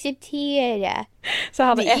handlar om att acceptera. Så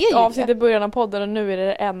hade Det är ett ju avsnitt det. i början av podden, och nu är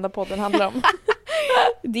det enda podden handlar om.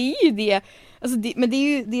 Det är ju det. Alltså men det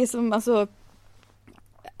är ju det som alltså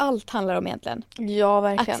allt handlar om egentligen. Ja,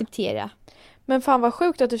 verkligen. Acceptera. Men fan vad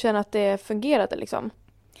sjukt att du känner att det fungerade liksom.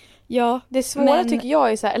 Ja, Det svåra tycker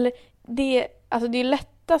jag är så här, eller det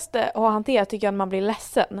lättaste att hantera tycker jag när man blir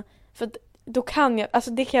ledsen. För att då kan jag,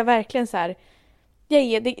 alltså det kan jag verkligen så här,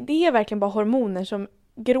 det är verkligen bara hormoner som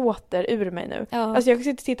gråter ur mig nu. Ja. Alltså jag kan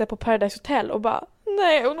sitta och titta på Paradise Hotel och bara,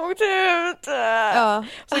 nej hon åkte ut. Ja.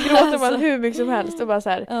 Så gråter man Alltså. hur mycket som helst och bara så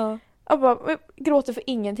här, Ja. jag bara gråter för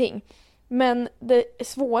ingenting. Men det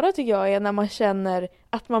svåra tycker jag är när man känner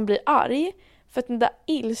att man blir arg. För att den där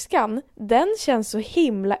ilskan, den känns så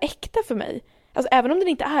himla äkta för mig. Alltså även om den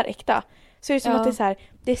inte är äkta, så är det som att det är så här,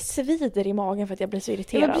 det svider i magen för att jag blir så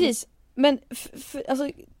irriterad. Ja, men precis. Men alltså,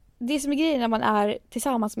 det som är grejen när man är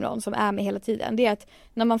tillsammans med någon som är med hela tiden, det är att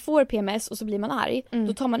när man får PMS och så blir man arg,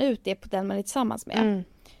 då tar man ut det på den man är tillsammans med.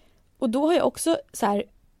 Och då har jag också så här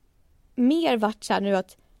mer varit så här nu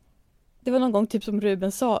att det var någon gång typ som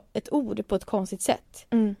Ruben sa ett ord på ett konstigt sätt.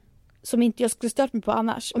 Som inte jag skulle stört mig på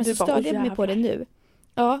annars. Och Men du så bara, störde jag mig på det nu.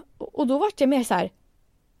 Ja, och då var jag mer så här.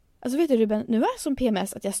 Alltså vet du Ruben, nu är jag som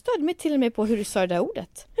PMS att jag störde mig till och med på hur du sa det där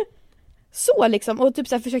ordet. Så liksom, och typ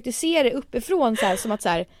så här försökte se det uppifrån så här, som att så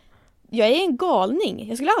här, jag är en galning.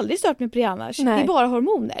 Jag skulle aldrig stört mig på det annars. Nej. Det är bara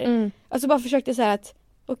hormoner. Alltså bara försökte så här att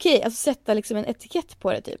okej, alltså sätta liksom en etikett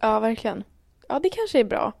på det typ. Ja, verkligen. Ja, det kanske är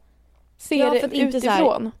bra. Se Ja, det för att inte så här-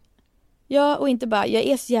 utifrån. Ja, och inte bara, jag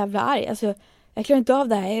är så jävla arg. Alltså, jag klarar inte av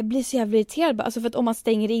det här. Jag blir så jävla irriterad. Alltså för att om man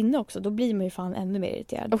stänger det inne också, då blir man ju fan ännu mer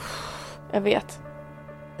irriterad. Jag vet.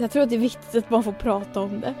 Jag tror att det är viktigt att man får prata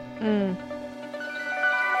om det.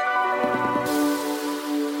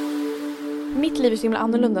 Mitt liv är så himla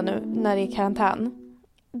annorlunda nu när det är karantän.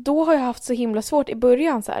 Då har jag haft så himla svårt i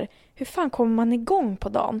början så här. hur fan kommer man igång på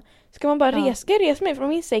dagen? Ska man bara resa mig från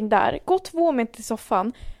min säng där, gå 2 meter till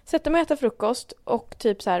soffan, sätta mig och äta frukost och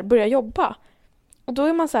typ så här börja jobba. Och då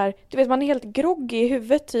är man så här, du vet, man är helt groggy i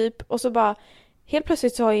huvudet typ, och så bara helt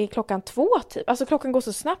plötsligt så är klockan 2 typ. Alltså klockan går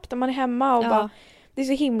så snabbt när man är hemma och bara, det är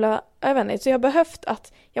så himla, jag vet inte. Så jag har behövt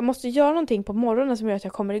att jag måste göra någonting på morgonen som gör att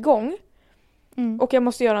jag kommer igång. Och jag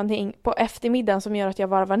måste göra någonting på eftermiddagen som gör att jag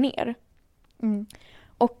varvar ner.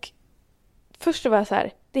 Och först var jag så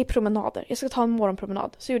här, det är promenader. Jag ska ta en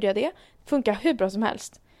morgonpromenad. Så gjorde jag det. Funkar hur bra som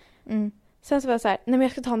helst. Sen så var jag så här, nej men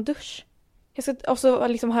jag ska ta en dusch. Och så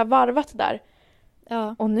liksom har jag varvat där.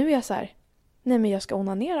 Ja. Och nu är jag så här, nej men jag ska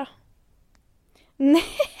onanera. Nej.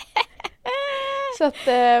 Så att,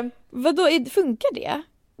 vadå, funkar det?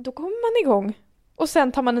 då kommer man igång. Och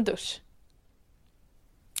sen tar man en dusch.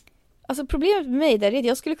 Alltså problemet med mig där är att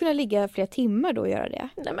jag skulle kunna ligga flera timmar då och göra det.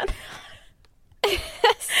 Nej men.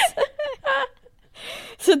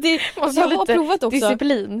 Så det Måste jag ha har lite provat också.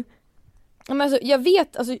 disciplin. Men alltså, jag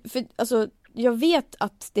vet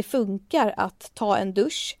att det funkar att ta en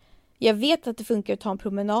dusch. Jag vet att det funkar att ta en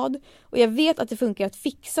promenad. Och jag vet att det funkar att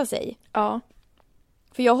fixa sig. Ja.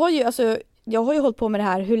 För jag har ju hållit på med det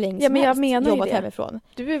här hur länge som men jag helst. menar jobbat ju det. hemifrån.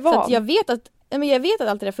 Du är Så van. att jag vet att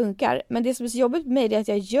allt det där funkar. Men det som är så jobbigt med mig är att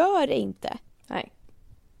jag gör det inte. Nej.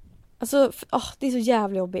 Alltså, det är så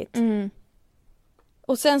jävla jobbigt.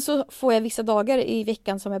 Och sen så får jag vissa dagar i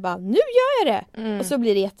veckan som jag bara, nu gör jag det! Och så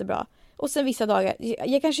blir det jättebra. Och sen vissa dagar,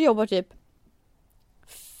 jag kanske jobbar typ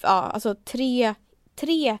alltså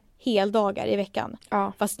tre heldagar i veckan.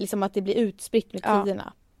 Ja. Fast liksom att det blir utspritt med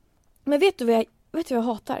tiderna. Men vet du vad jag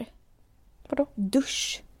hatar? Vadå?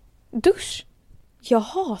 Dusch. Dusch? Jag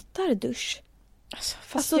hatar dusch.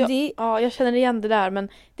 Alltså, jag känner igen det där, men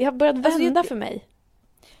det har börjat vända för mig.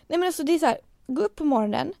 Nej men alltså det är så här, gå upp på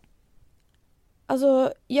morgonen.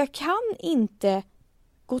 Alltså jag kan inte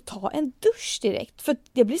gå och ta en dusch direkt. För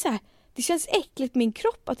det blir så här, det känns äckligt min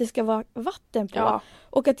kropp att det ska vara vatten på. Ja.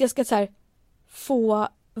 Och att jag ska så här, få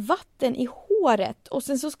vatten i håret. Och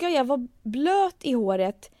sen så ska jag vara blöt i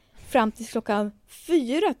håret fram till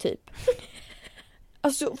 4 typ.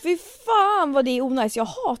 Alltså fy fan vad det är onajs. Jag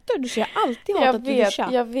hatar att duscha. Jag har alltid hatat att duscha.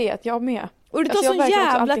 Jag vet, jag med. Och det tar sån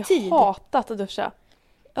jävla tid. Jag har hatat att duscha.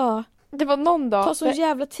 Ja. Det var någon dag. Det tar sån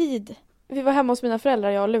jävla tid. Vi var hemma hos mina föräldrar,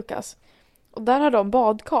 jag och Lukas. Och där har de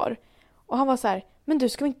badkar. Och han var så här, men du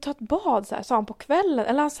ska vi inte ta ett bad så här, sa han på kvällen.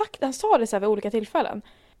 Eller han sa det så här vid olika tillfällen.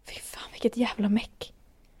 Fy fan vilket jävla meck.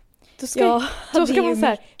 Då ska man så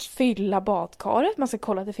här fylla badkaret. Man ska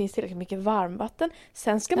kolla att det finns tillräckligt mycket varmvatten.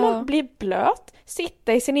 Sen ska man bli blöt.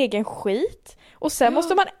 Sitta i sin egen skit. Och sen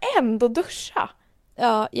måste man ändå duscha.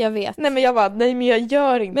 Ja, jag vet. Nej men jag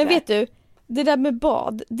gör inte. Men vet du, det där med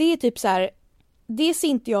bad, det är typ så här. Det ser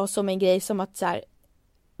inte jag som en grej som att så här,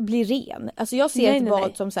 bli ren. Alltså jag ser ett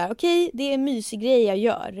bad som så här, okej, det är en mysig grej jag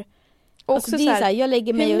gör. Och alltså, det är så här, jag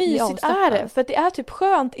lägger mig hur och blir mysigt avslappnad. är det? För att det är typ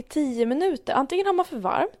skönt i 10 minuter. Antingen har man för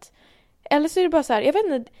varmt. Eller så är det bara så här, jag vet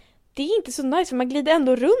inte, det är inte så nice för man glider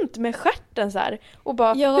ändå runt med stjärten så här. Och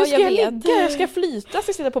bara, hur ska jag ligga? Jag ska flyta, jag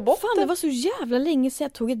ska sitta på botten. Fan, det var så jävla länge sedan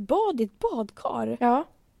jag tog ett bad i ett badkar. Ja.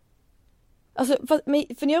 Alltså, för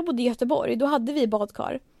när jag bodde i Göteborg, då hade vi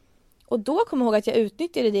badkar. Och då kommer jag ihåg att jag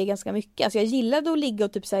utnyttjade det ganska mycket. Alltså jag gillade att ligga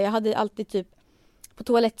och typ så här, jag hade alltid typ på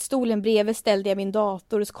toalettstolen bredvid ställde jag min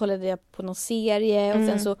dator och så kollade jag på någon serie.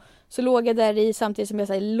 Och sen så låg jag där i samtidigt som jag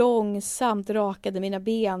så här, långsamt rakade mina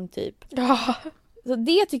ben typ. Ja. Så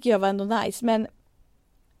det tycker jag var ändå nice.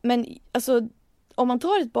 Men alltså, om man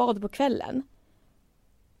tar ett bad på kvällen,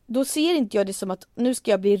 då ser inte jag det som att nu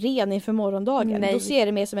ska jag bli ren inför morgondagen. Nej. Då ser jag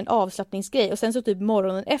det mer som en avslappningsgrej. Och sen så typ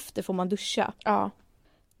morgonen efter får man duscha. Ja.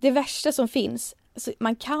 Det värsta som finns, alltså,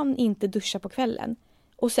 man kan inte duscha på kvällen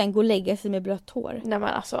och sen gå och lägga sig med blött hår. Nej men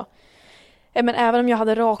alltså. Men även om jag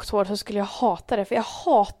hade rakt hår så skulle jag hata det. För jag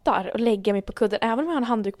hatar att lägga mig på kudden. Även om jag har en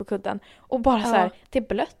handduk på kudden. Och bara så här, det är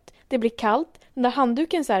blött. Det blir kallt. Den där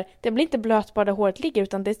handduken så här, det blir inte blöt bara där håret ligger.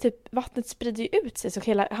 Utan det är typ, vattnet sprider ju ut sig så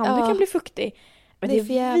hela handduken blir fuktig. Men det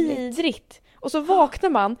är vidrigt. Och så vaknar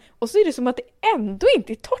man och så är det som att det ändå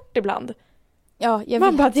inte är torrt ibland. Ja,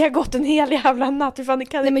 man bara, det har gått en hel jävla natt. Hur fan det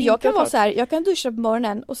kan. Nej, men jag kan vara så här, jag kan duscha på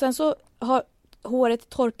morgonen och sen så har håret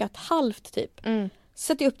torkat halvt typ.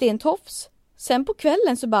 Sätter upp det i en tofs. Sen på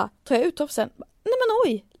kvällen så bara tar jag ut tofsen. Nej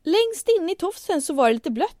men oj, längst in i tofsen så var det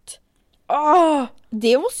lite blött.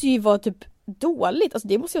 Det måste ju vara typ dåligt. Alltså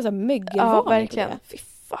det måste ju vara så här mögelvanligt. Ja, verkligen. Fy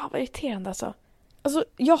fan vad irriterande alltså. Alltså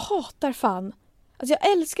jag hatar fan. Alltså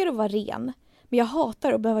jag älskar att vara ren. Men jag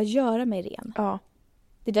hatar att behöva göra mig ren. Ja.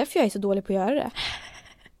 Det är därför jag är så dålig på att göra det.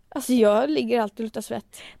 Alltså jag ligger alltid och luktar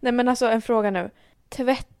svett. Nej men alltså en fråga nu.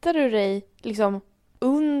 Tvättar du dig liksom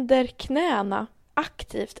under knäna?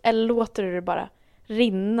 aktivt eller låter du det bara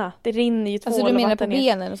rinna? Det rinner ju tvål Alltså du och menar på vatten ner.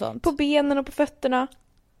 benen och sånt? På benen och på fötterna.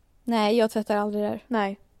 Nej, jag tvättar aldrig där.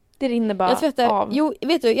 Nej, det rinner bara Jag tvättar, av. jo,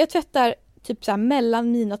 vet du, jag tvättar typ så här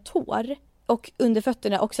mellan mina tår och under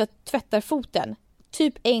fötterna och så tvättar foten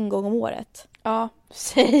typ en gång om året. Ja,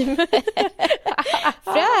 same.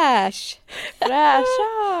 Fräsch!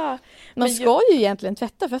 Fräscha! Man Men ska ju egentligen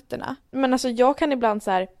tvätta fötterna. Men alltså jag kan ibland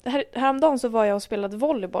så här, häromdagen så var jag och spelade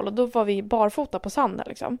volleyboll och då var vi barfota på sanden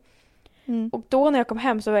liksom. Och då när jag kom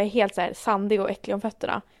hem så var jag helt så här sandig och äcklig om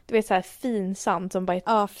fötterna. Du vet så här fin sand som bara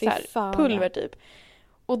är så här pulver typ.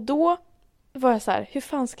 Och då var jag så här, hur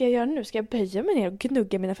fan ska jag göra nu? Ska jag böja mig ner och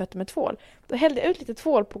gnugga mina fötter med tvål? Då hällde jag ut lite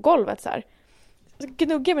tvål på golvet så här. Så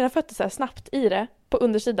gnugga mina fötter så här snabbt i det på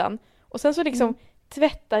undersidan. Och sen så liksom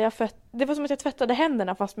tvättar jag det var som att jag tvättade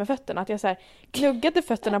händerna fast med fötterna. Att jag så här gnuggade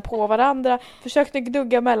fötterna på varandra. Försökte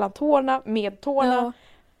gnugga mellan tårna med tårna. Ja.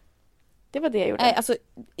 Det var det jag gjorde. Nej, alltså,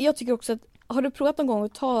 jag tycker också att, har du provat någon gång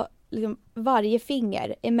att ta liksom, varje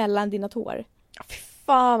finger emellan dina tår? Fy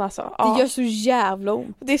fan alltså. Det gör så jävla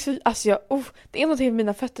ont. Det är så, alltså det är något med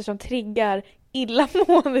mina fötter som triggar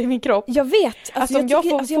illamående i min kropp. Jag vet. Alltså om jag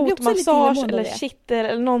får fotmassage eller kittel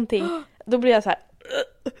eller någonting, då blir jag så här.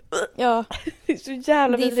 Ja. Det är så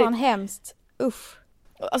jävla vidrigt. Det är fan hemskt. Usch.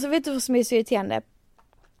 Alltså vet du vad som är så irriterande?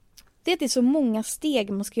 Det är att det är så många steg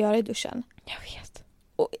man ska göra i duschen. Jag vet.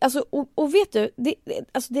 Och vet du,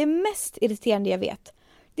 det mest irriterande jag vet,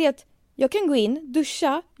 det är att jag kan gå in,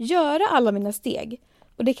 duscha, göra alla mina steg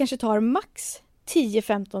och det kanske tar max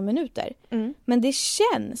 10-15 minuter. Men det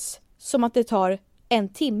känns som att det tar en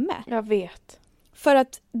timme. Jag vet. För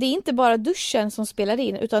att det är inte bara duschen som spelar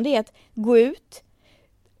in, utan det är att gå ut,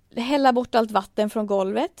 hälla bort allt vatten från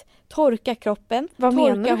golvet, torka kroppen, vad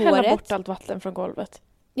torka menar du, håret. hälla bort allt vatten från golvet?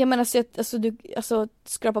 Ja men alltså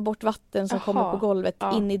skrapa bort vatten som kommer på golvet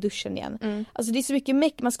in i duschen igen. Alltså det är så mycket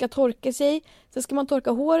meck, man ska torka sig, sen ska man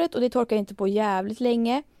torka håret och det torkar inte på jävligt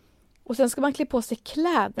länge. Och sen ska man klä på sig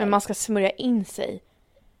kläder. Men man ska smörja in sig.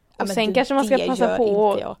 Och ja, sen kanske man ska passa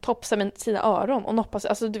på att topsa med sina öron och noppa sig.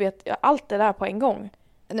 Alltså du vet, allt det där på en gång.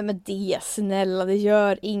 Nej men det, snälla, det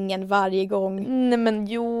gör ingen varje gång. Nej men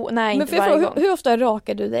nej inte varje gång. Hur ofta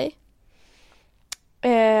rakar du dig?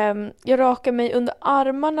 Jag rakar mig under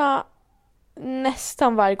armarna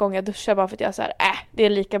nästan varje gång jag duschar bara för att jag är så här, det är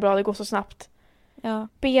lika bra, det går så snabbt. Ja.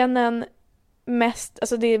 Benen mest,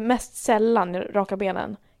 alltså det är mest sällan jag rakar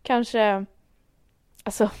benen. Kanske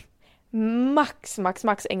alltså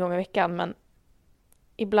max en gång i veckan, men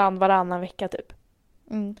ibland varannan vecka typ.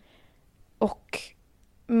 Och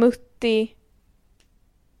mutti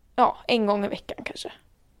en gång i veckan kanske.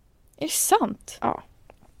 Är det sant? Ja.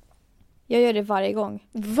 Jag gör det varje gång.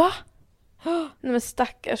 Va? Nej men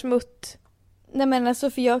stackars mutt. Nej men alltså,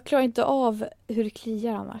 för jag klarar inte av hur det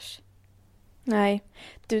kliar annars. Nej.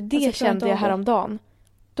 Du, det kände jag häromdagen.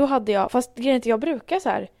 Då hade jag, fast grejen är inte, jag brukar så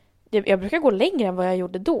här, jag brukar gå längre än vad jag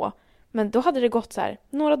gjorde då. Men då hade det gått så här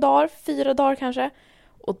några dagar, 4 dagar kanske.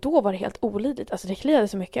 Och då var det helt olidligt. Alltså det kliade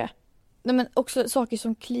så mycket. Nej men också saker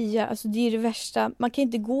som kliar, alltså det är det värsta. Man kan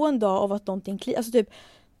inte gå en dag av att någonting kliar. Alltså typ,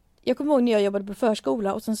 jag kommer ihåg när jag jobbade på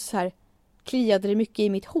förskola och sen så här kliade det mycket i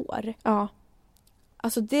mitt hår. Ja.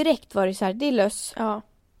 Alltså direkt var det så här, det är löss. Ja.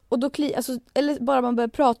 Och då eller bara man börjar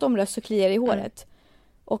prata om löss så kliar det i håret.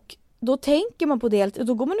 Och då tänker man på det och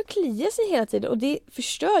då går man och kliar sig hela tiden och det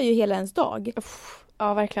förstör ju hela ens dag.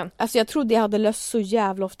 Ja, verkligen. Alltså jag trodde jag hade löss så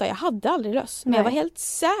jävla ofta. Jag hade aldrig löss, men jag var helt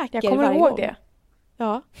säker. Jag kommer ihåg det.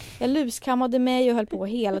 Ja, jag luskammade mig och höll på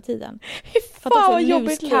hela tiden. För att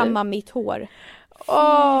luskamma mitt hår.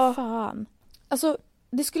 Fan. Alltså,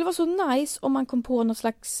 det skulle vara så nice om man kom på någon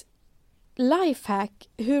slags lifehack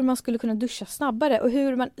hur man skulle kunna duscha snabbare och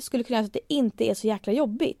hur man skulle kunna göra så att det inte är så jäkla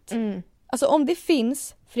jobbigt. Alltså om det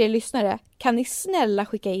finns för er lyssnare, kan ni snälla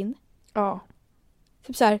skicka in? Ja.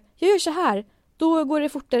 Typ så här, jag gör så här, då går det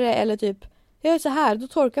fortare, eller typ jag gör så här, då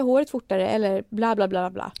torkar håret fortare, eller bla bla bla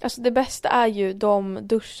bla. Alltså det bästa är ju de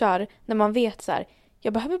duschar när man vet så här,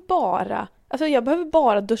 jag behöver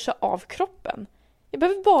bara duscha av kroppen. Jag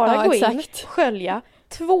behöver bara gå in, skölja,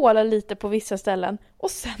 tvåla lite på vissa ställen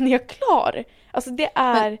och sen är jag klar. Alltså det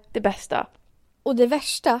är det bästa. Och det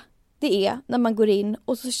värsta, det är när man går in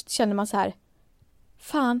och så känner man så här,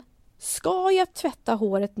 fan, ska jag tvätta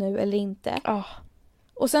håret nu eller inte?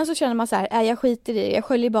 Och sen så känner man så här, jag skiter i det, jag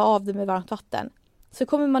sköljer bara av det med varmt vatten. Så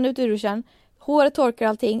kommer man ut ur duschen, håret torkar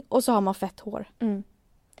allting och så har man fett hår.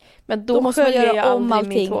 Men då måste man göra om allting.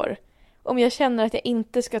 Mitt hår. Om jag känner att jag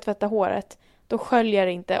inte ska tvätta håret, då sköljer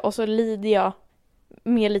jag inte och så lider jag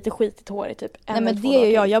med lite skitigt hår i typ Nej men det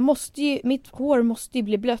gör jag. Mitt hår måste ju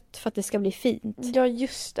bli blött för att det ska bli fint. Ja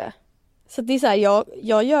just det. Så det är så här,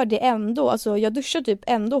 jag gör det ändå. Alltså jag duschar typ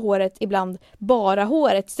ändå håret ibland. Bara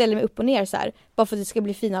håret. Ställer mig upp och ner så här. Bara för att det ska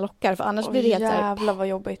bli fina lockar. För annars blir det helt så här. Jävlar vad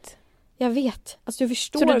jobbigt. Jag vet. Alltså jag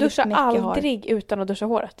förstår. Så du vilket duschar meck jag har. aldrig utan att duscha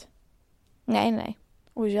håret? Nej.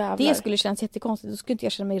 Jävlar. Det skulle kännas jättekonstigt. Då skulle inte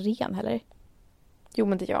jag känna mig ren heller. Jo,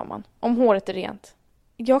 men det gör man. Om håret är rent.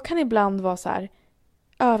 Jag kan ibland vara så här.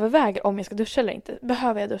 Överväger om jag ska duscha eller inte.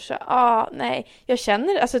 Behöver jag duscha? Nej. Jag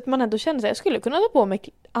känner, alltså att man ändå känner sig. Jag skulle kunna ta på mig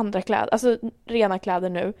andra kläder. Alltså rena kläder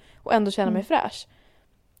nu. Och ändå känna mig fräsch.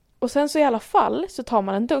 Och sen så i alla fall så tar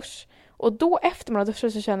man en dusch. Och då efter man har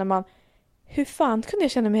duschat så känner man. Hur fan kunde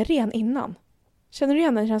jag känna mig ren innan? Känner du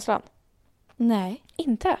igen den känslan? Nej.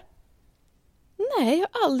 Inte? Nej, jag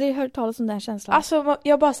har aldrig hört talas om den känslan. Alltså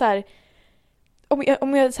jag bara så här.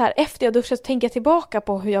 Om jag så här, efter jag duschat så tänker jag tillbaka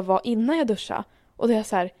på hur jag var innan jag duschade. Och det är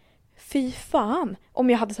så här, fy fan. Om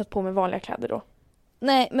jag hade satt på mig vanliga kläder då.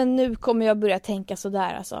 Nej, men nu kommer jag börja tänka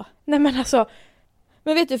sådär alltså. Nej men alltså.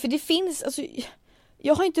 Men vet du, för det finns, alltså.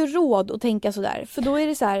 Jag har inte råd att tänka sådär. För då är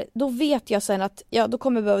det så här, då vet jag sen att då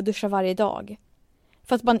kommer jag behöva duscha varje dag.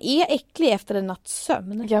 För att man är äcklig efter en natts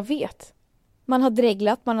sömn. Jag vet. Man har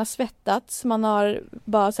dreglat, man har svettats, man har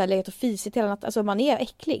bara så här legat och fisit hela natten. Alltså man är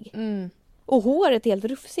äcklig. Och håret är helt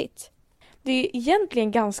rufsigt. Det är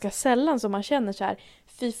egentligen ganska sällan som man känner så här,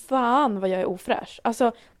 fy fan vad jag är ofräsch.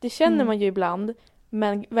 Alltså det känner man ju ibland,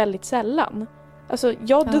 men väldigt sällan. Alltså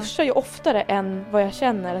jag duschar ju oftare än vad jag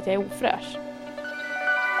känner att jag är ofräsch.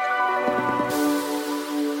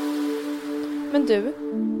 Men du,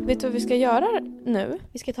 vet du vad vi ska göra nu?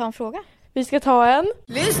 Vi ska ta en fråga. Vi ska ta en...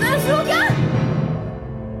 Lyssnarfråga!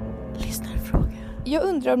 Jag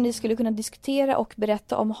undrar om ni skulle kunna diskutera och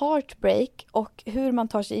berätta om heartbreak och hur man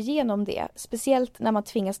tar sig igenom det. Speciellt när man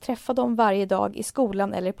tvingas träffa dem varje dag i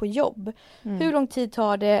skolan eller på jobb. Hur lång tid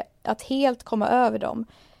tar det att helt komma över dem?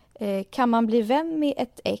 Kan man bli vän med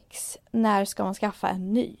ett ex? När ska man skaffa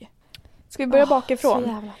en ny? Ska vi börja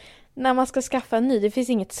bakifrån? När man ska skaffa en ny, det finns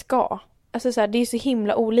inget ska. Alltså så här, det är så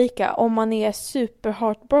himla olika. Om man är super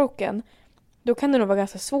heartbroken, då kan det nog vara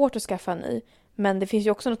ganska svårt att skaffa en ny. Men det finns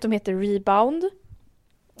ju också något som heter rebound.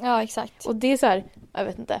 Ja, exakt. Och det är så här, jag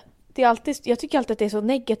vet inte. Det är alltid, jag tycker alltid att det är så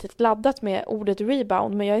negativt laddat med ordet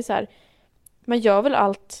rebound. Men jag är så här, man gör väl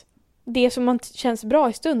allt det som man känns bra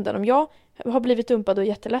i stunden. Om jag har blivit dumpad och är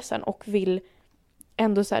jätteledsen och vill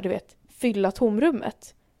ändå så här, du vet, fylla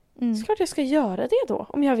tomrummet. Så klart jag ska göra det då,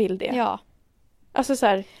 om jag vill det. Ja. Alltså så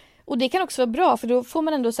här. Och det kan också vara bra, för då får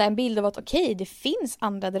man ändå så här en bild av att okej, det finns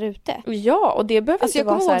andra där ute. Ja, och det behöver alltså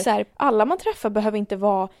inte vara så här, alla man träffar behöver inte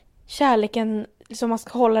vara kärleken som man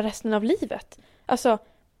ska hålla resten av livet. Alltså,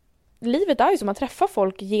 livet är ju som man träffar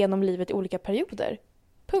folk genom livet i olika perioder.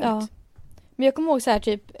 Punkt. Ja. Men jag kommer ihåg så här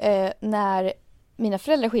typ när mina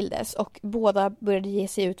föräldrar skildes och båda började ge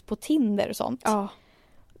sig ut på Tinder och sånt. Ja.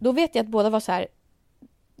 Då vet jag att båda var så här,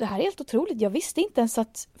 det här är helt otroligt. Jag visste inte ens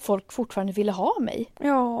att folk fortfarande ville ha mig.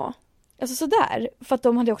 Ja. Alltså sådär. För att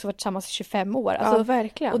de hade också varit tillsammans i 25 år. Alltså, ja,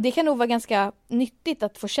 verkligen. Och det kan nog vara ganska nyttigt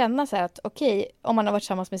att få känna så här att okej, om man har varit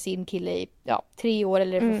tillsammans med sin kille i 3 år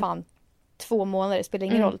eller för fan 2 månader, det spelar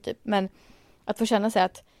ingen roll typ. Men att få känna så här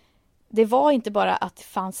att det var inte bara att det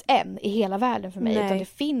fanns en i hela världen för mig. Nej. Utan det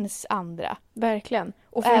finns andra. Verkligen.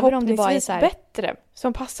 Och även om det bara är så här, bättre.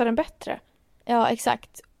 Som passar en bättre. Ja,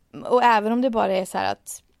 exakt. Och även om det bara är så här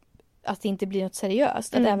att det inte blir något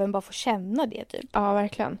seriöst. Att även bara få känna det typ. Ja,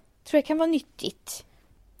 verkligen. Tror jag kan vara nyttigt.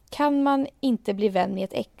 Kan man inte bli vän med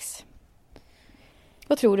ett ex?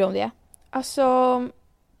 Vad tror du om det? Alltså,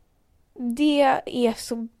 det är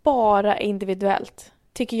så bara individuellt,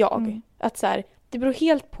 tycker jag. Att så här, det beror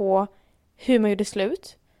helt på hur man gjorde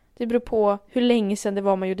slut. Det beror på hur länge sedan det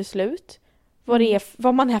var man gjorde slut.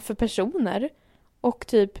 Vad man är för personer. Och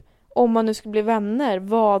typ, om man nu skulle bli vänner,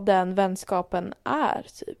 vad den vänskapen är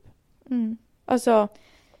typ. Alltså,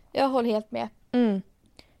 jag håller helt med.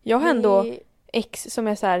 Jag har ändå ex som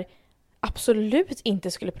jag så här, absolut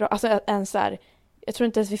inte skulle prata. Alltså en så här, jag tror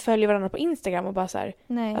inte ens vi följer varandra på Instagram och bara så här.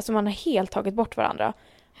 Nej. Alltså man har helt tagit bort varandra.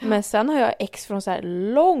 Men sen har jag ex från så här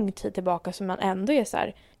lång tid tillbaka som man ändå är så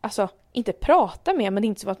här, alltså inte prata med, men det är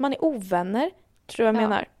inte så att man är ovänner, tror jag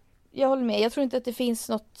menar. Jag håller med. Jag tror inte att det finns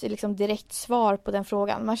något liksom direkt svar på den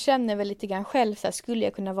frågan. Man känner väl lite grann själv så här, skulle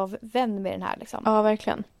jag kunna vara vän med den här liksom? Ja,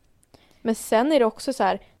 verkligen. Men sen är det också så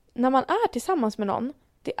här, när man är tillsammans med någon,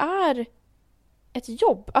 det är ett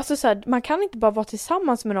jobb. Alltså så här, man kan inte bara vara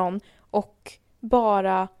tillsammans med någon och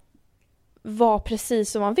bara vara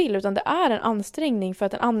precis som man vill, utan det är en ansträngning för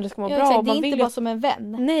att den andra ska må bra. Exakt, och man det är vill inte bara som en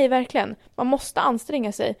vän. Nej, verkligen. Man måste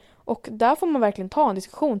anstränga sig. Och där får man verkligen ta en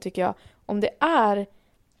diskussion, tycker jag. Om det är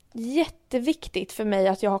jätteviktigt för mig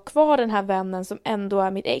att jag har kvar den här vännen som ändå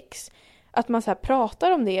är mitt ex. Att man så här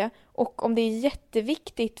pratar om det, och om det är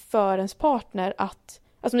jätteviktigt för ens partner att,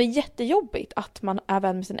 alltså om det är jättejobbigt att man är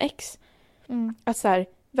vän med sin ex, att så här,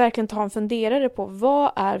 verkligen ta en funderare på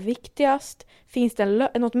vad är viktigast, finns det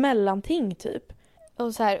något mellanting typ.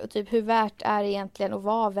 Och så här, och typ hur värt är det egentligen att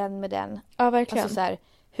vara vän med den? Ja, verkligen. Alltså så här,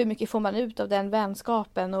 hur mycket får man ut av den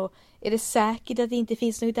vänskapen, och är det säkert att det inte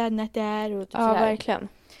finns något annat där? Och typ ja, så här. verkligen.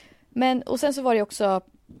 Men, och sen så var det också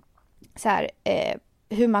så här,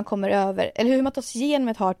 hur man kommer över, eller hur man tar sig igenom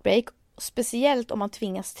ett heartbreak, speciellt om man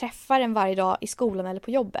tvingas träffa den varje dag i skolan eller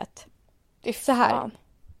på jobbet. Det är så här.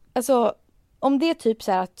 Alltså, om det är typ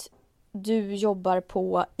så här att du jobbar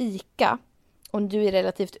på ICA och du är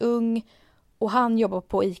relativt ung och han jobbar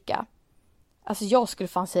på ICA. Alltså jag skulle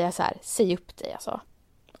fan säga så här, säg upp dig alltså.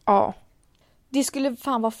 Ja. Det skulle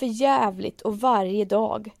fan vara för jävligt och varje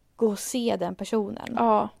dag gå och se den personen.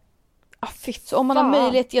 Ja. Så om man har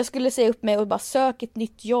möjlighet, jag skulle säga upp mig och bara sök ett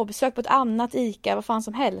nytt jobb, sök på ett annat ICA, vad fan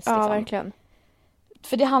som helst. Ja, liksom. verkligen.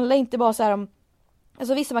 För det handlar inte bara så här om,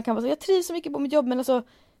 alltså vissa man kan vara så, jag trivs så mycket på mitt jobb, men alltså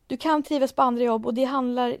du kan trivas på andra jobb, och det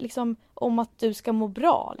handlar liksom om att du ska må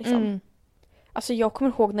bra liksom. Alltså jag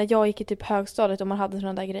kommer ihåg när jag gick i typ högstadiet och man hade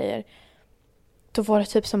sådana där grejer. Då var det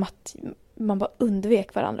typ som att man bara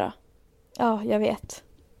undvek varandra. Ja, jag vet.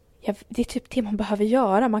 Det är typ det man behöver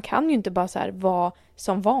göra. Man kan ju inte bara så här vara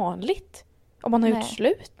som vanligt. Om man har gjort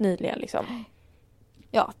slut nyligen liksom.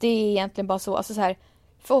 Ja, det är egentligen bara så. Alltså så här,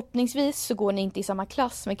 förhoppningsvis så går ni inte i samma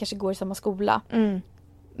klass, men kanske går i samma skola.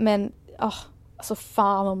 Men, alltså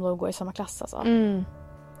fan om de går i samma klass alltså.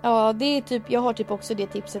 Ja, det är typ, jag har typ också det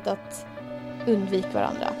tipset att undvika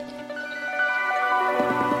varandra.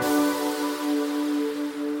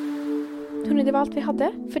 Hörrni, det var allt vi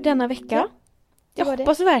hade för denna vecka. Jag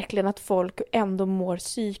hoppas verkligen att folk ändå mår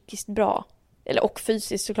psykiskt bra. Eller och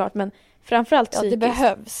fysiskt såklart, men framförallt psykiskt. Ja, det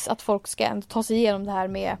behövs att folk ska ändå ta sig igenom det här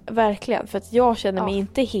med... Verkligen, för att jag känner mig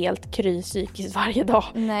inte helt kry psykiskt varje dag.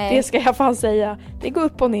 Nej. Det ska jag fan säga. Det går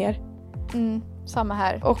upp och ner. Samma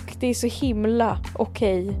här. Och det är så himla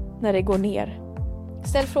okej när det går ner.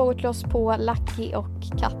 Ställ frågor till oss på Lucky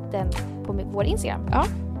och katten på vår Instagram. Ja,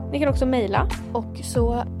 ni kan också mejla. Och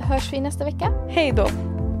så hörs vi nästa vecka. Hej då.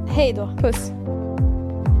 Hej då. Puss.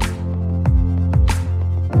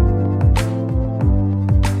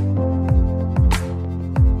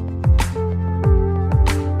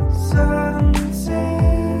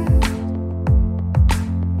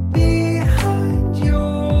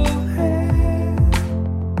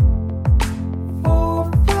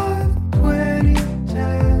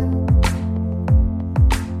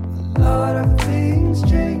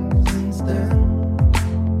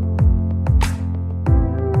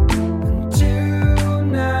 To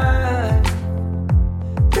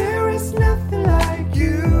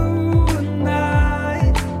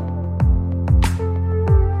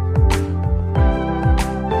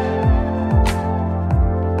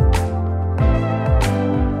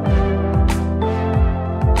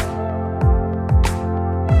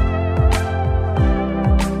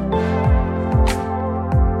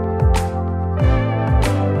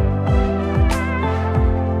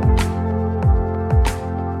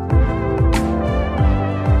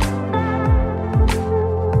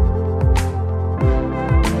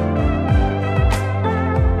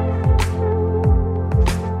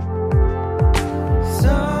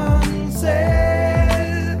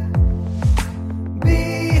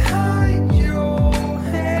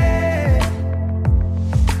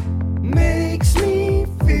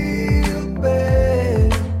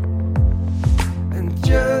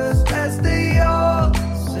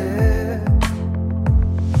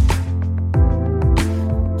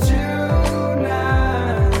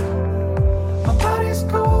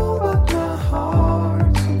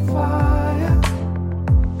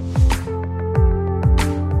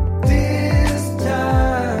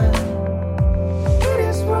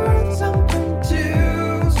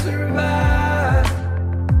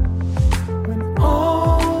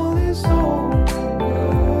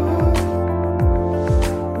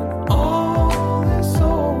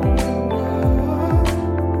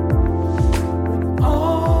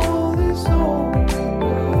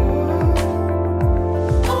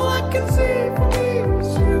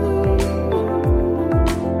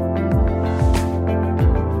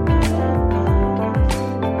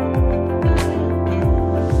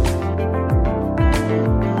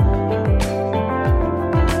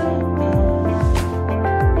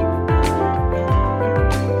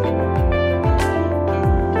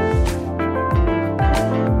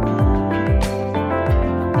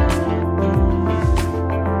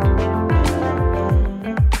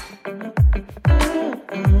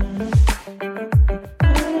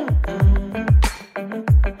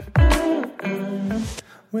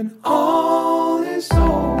When all is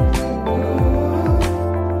over.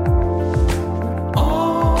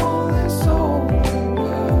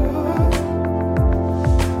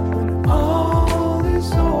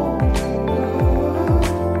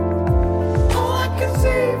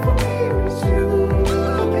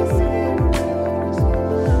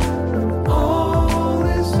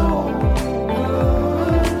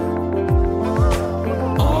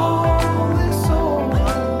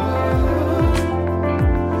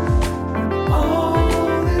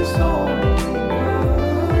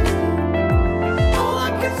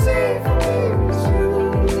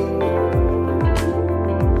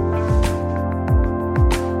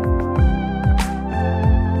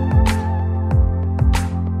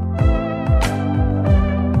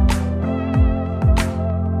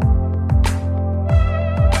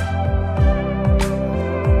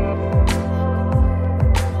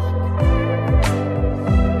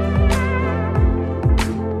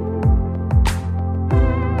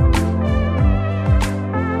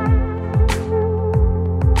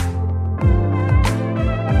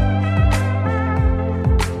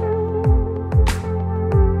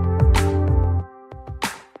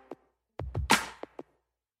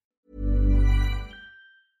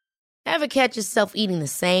 Ever catch yourself eating the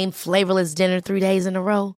same flavorless dinner 3 days in a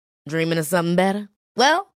row? Dreaming of something better?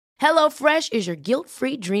 Well, HelloFresh is your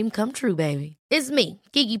guilt-free dream come true, baby. It's me,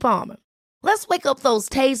 Keke Palmer. Let's wake up those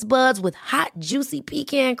taste buds with hot, juicy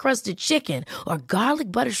pecan-crusted chicken or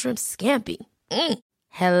garlic butter shrimp scampi.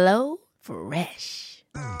 Hello Fresh.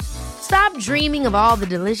 Stop dreaming of all the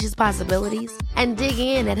delicious possibilities and dig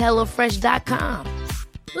in at HelloFresh.com.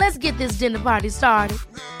 Let's get this dinner party started.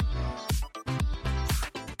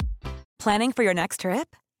 Planning for your next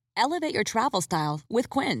trip? Elevate your travel style with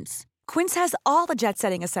Quince. Quince has all the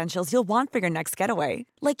jet-setting essentials you'll want for your next getaway,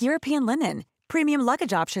 like European linen, premium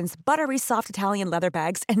luggage options, buttery soft Italian leather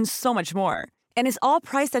bags, and so much more. And is all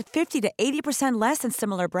priced at 50 to 80% less than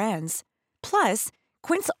similar brands. Plus,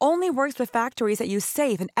 Quince only works with factories that use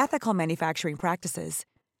safe and ethical manufacturing practices.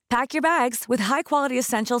 Pack your bags with high-quality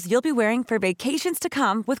essentials you'll be wearing for vacations to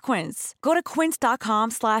come with Quince. Go to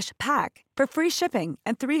quince.com/pack for free shipping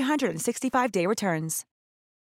and 365-day returns.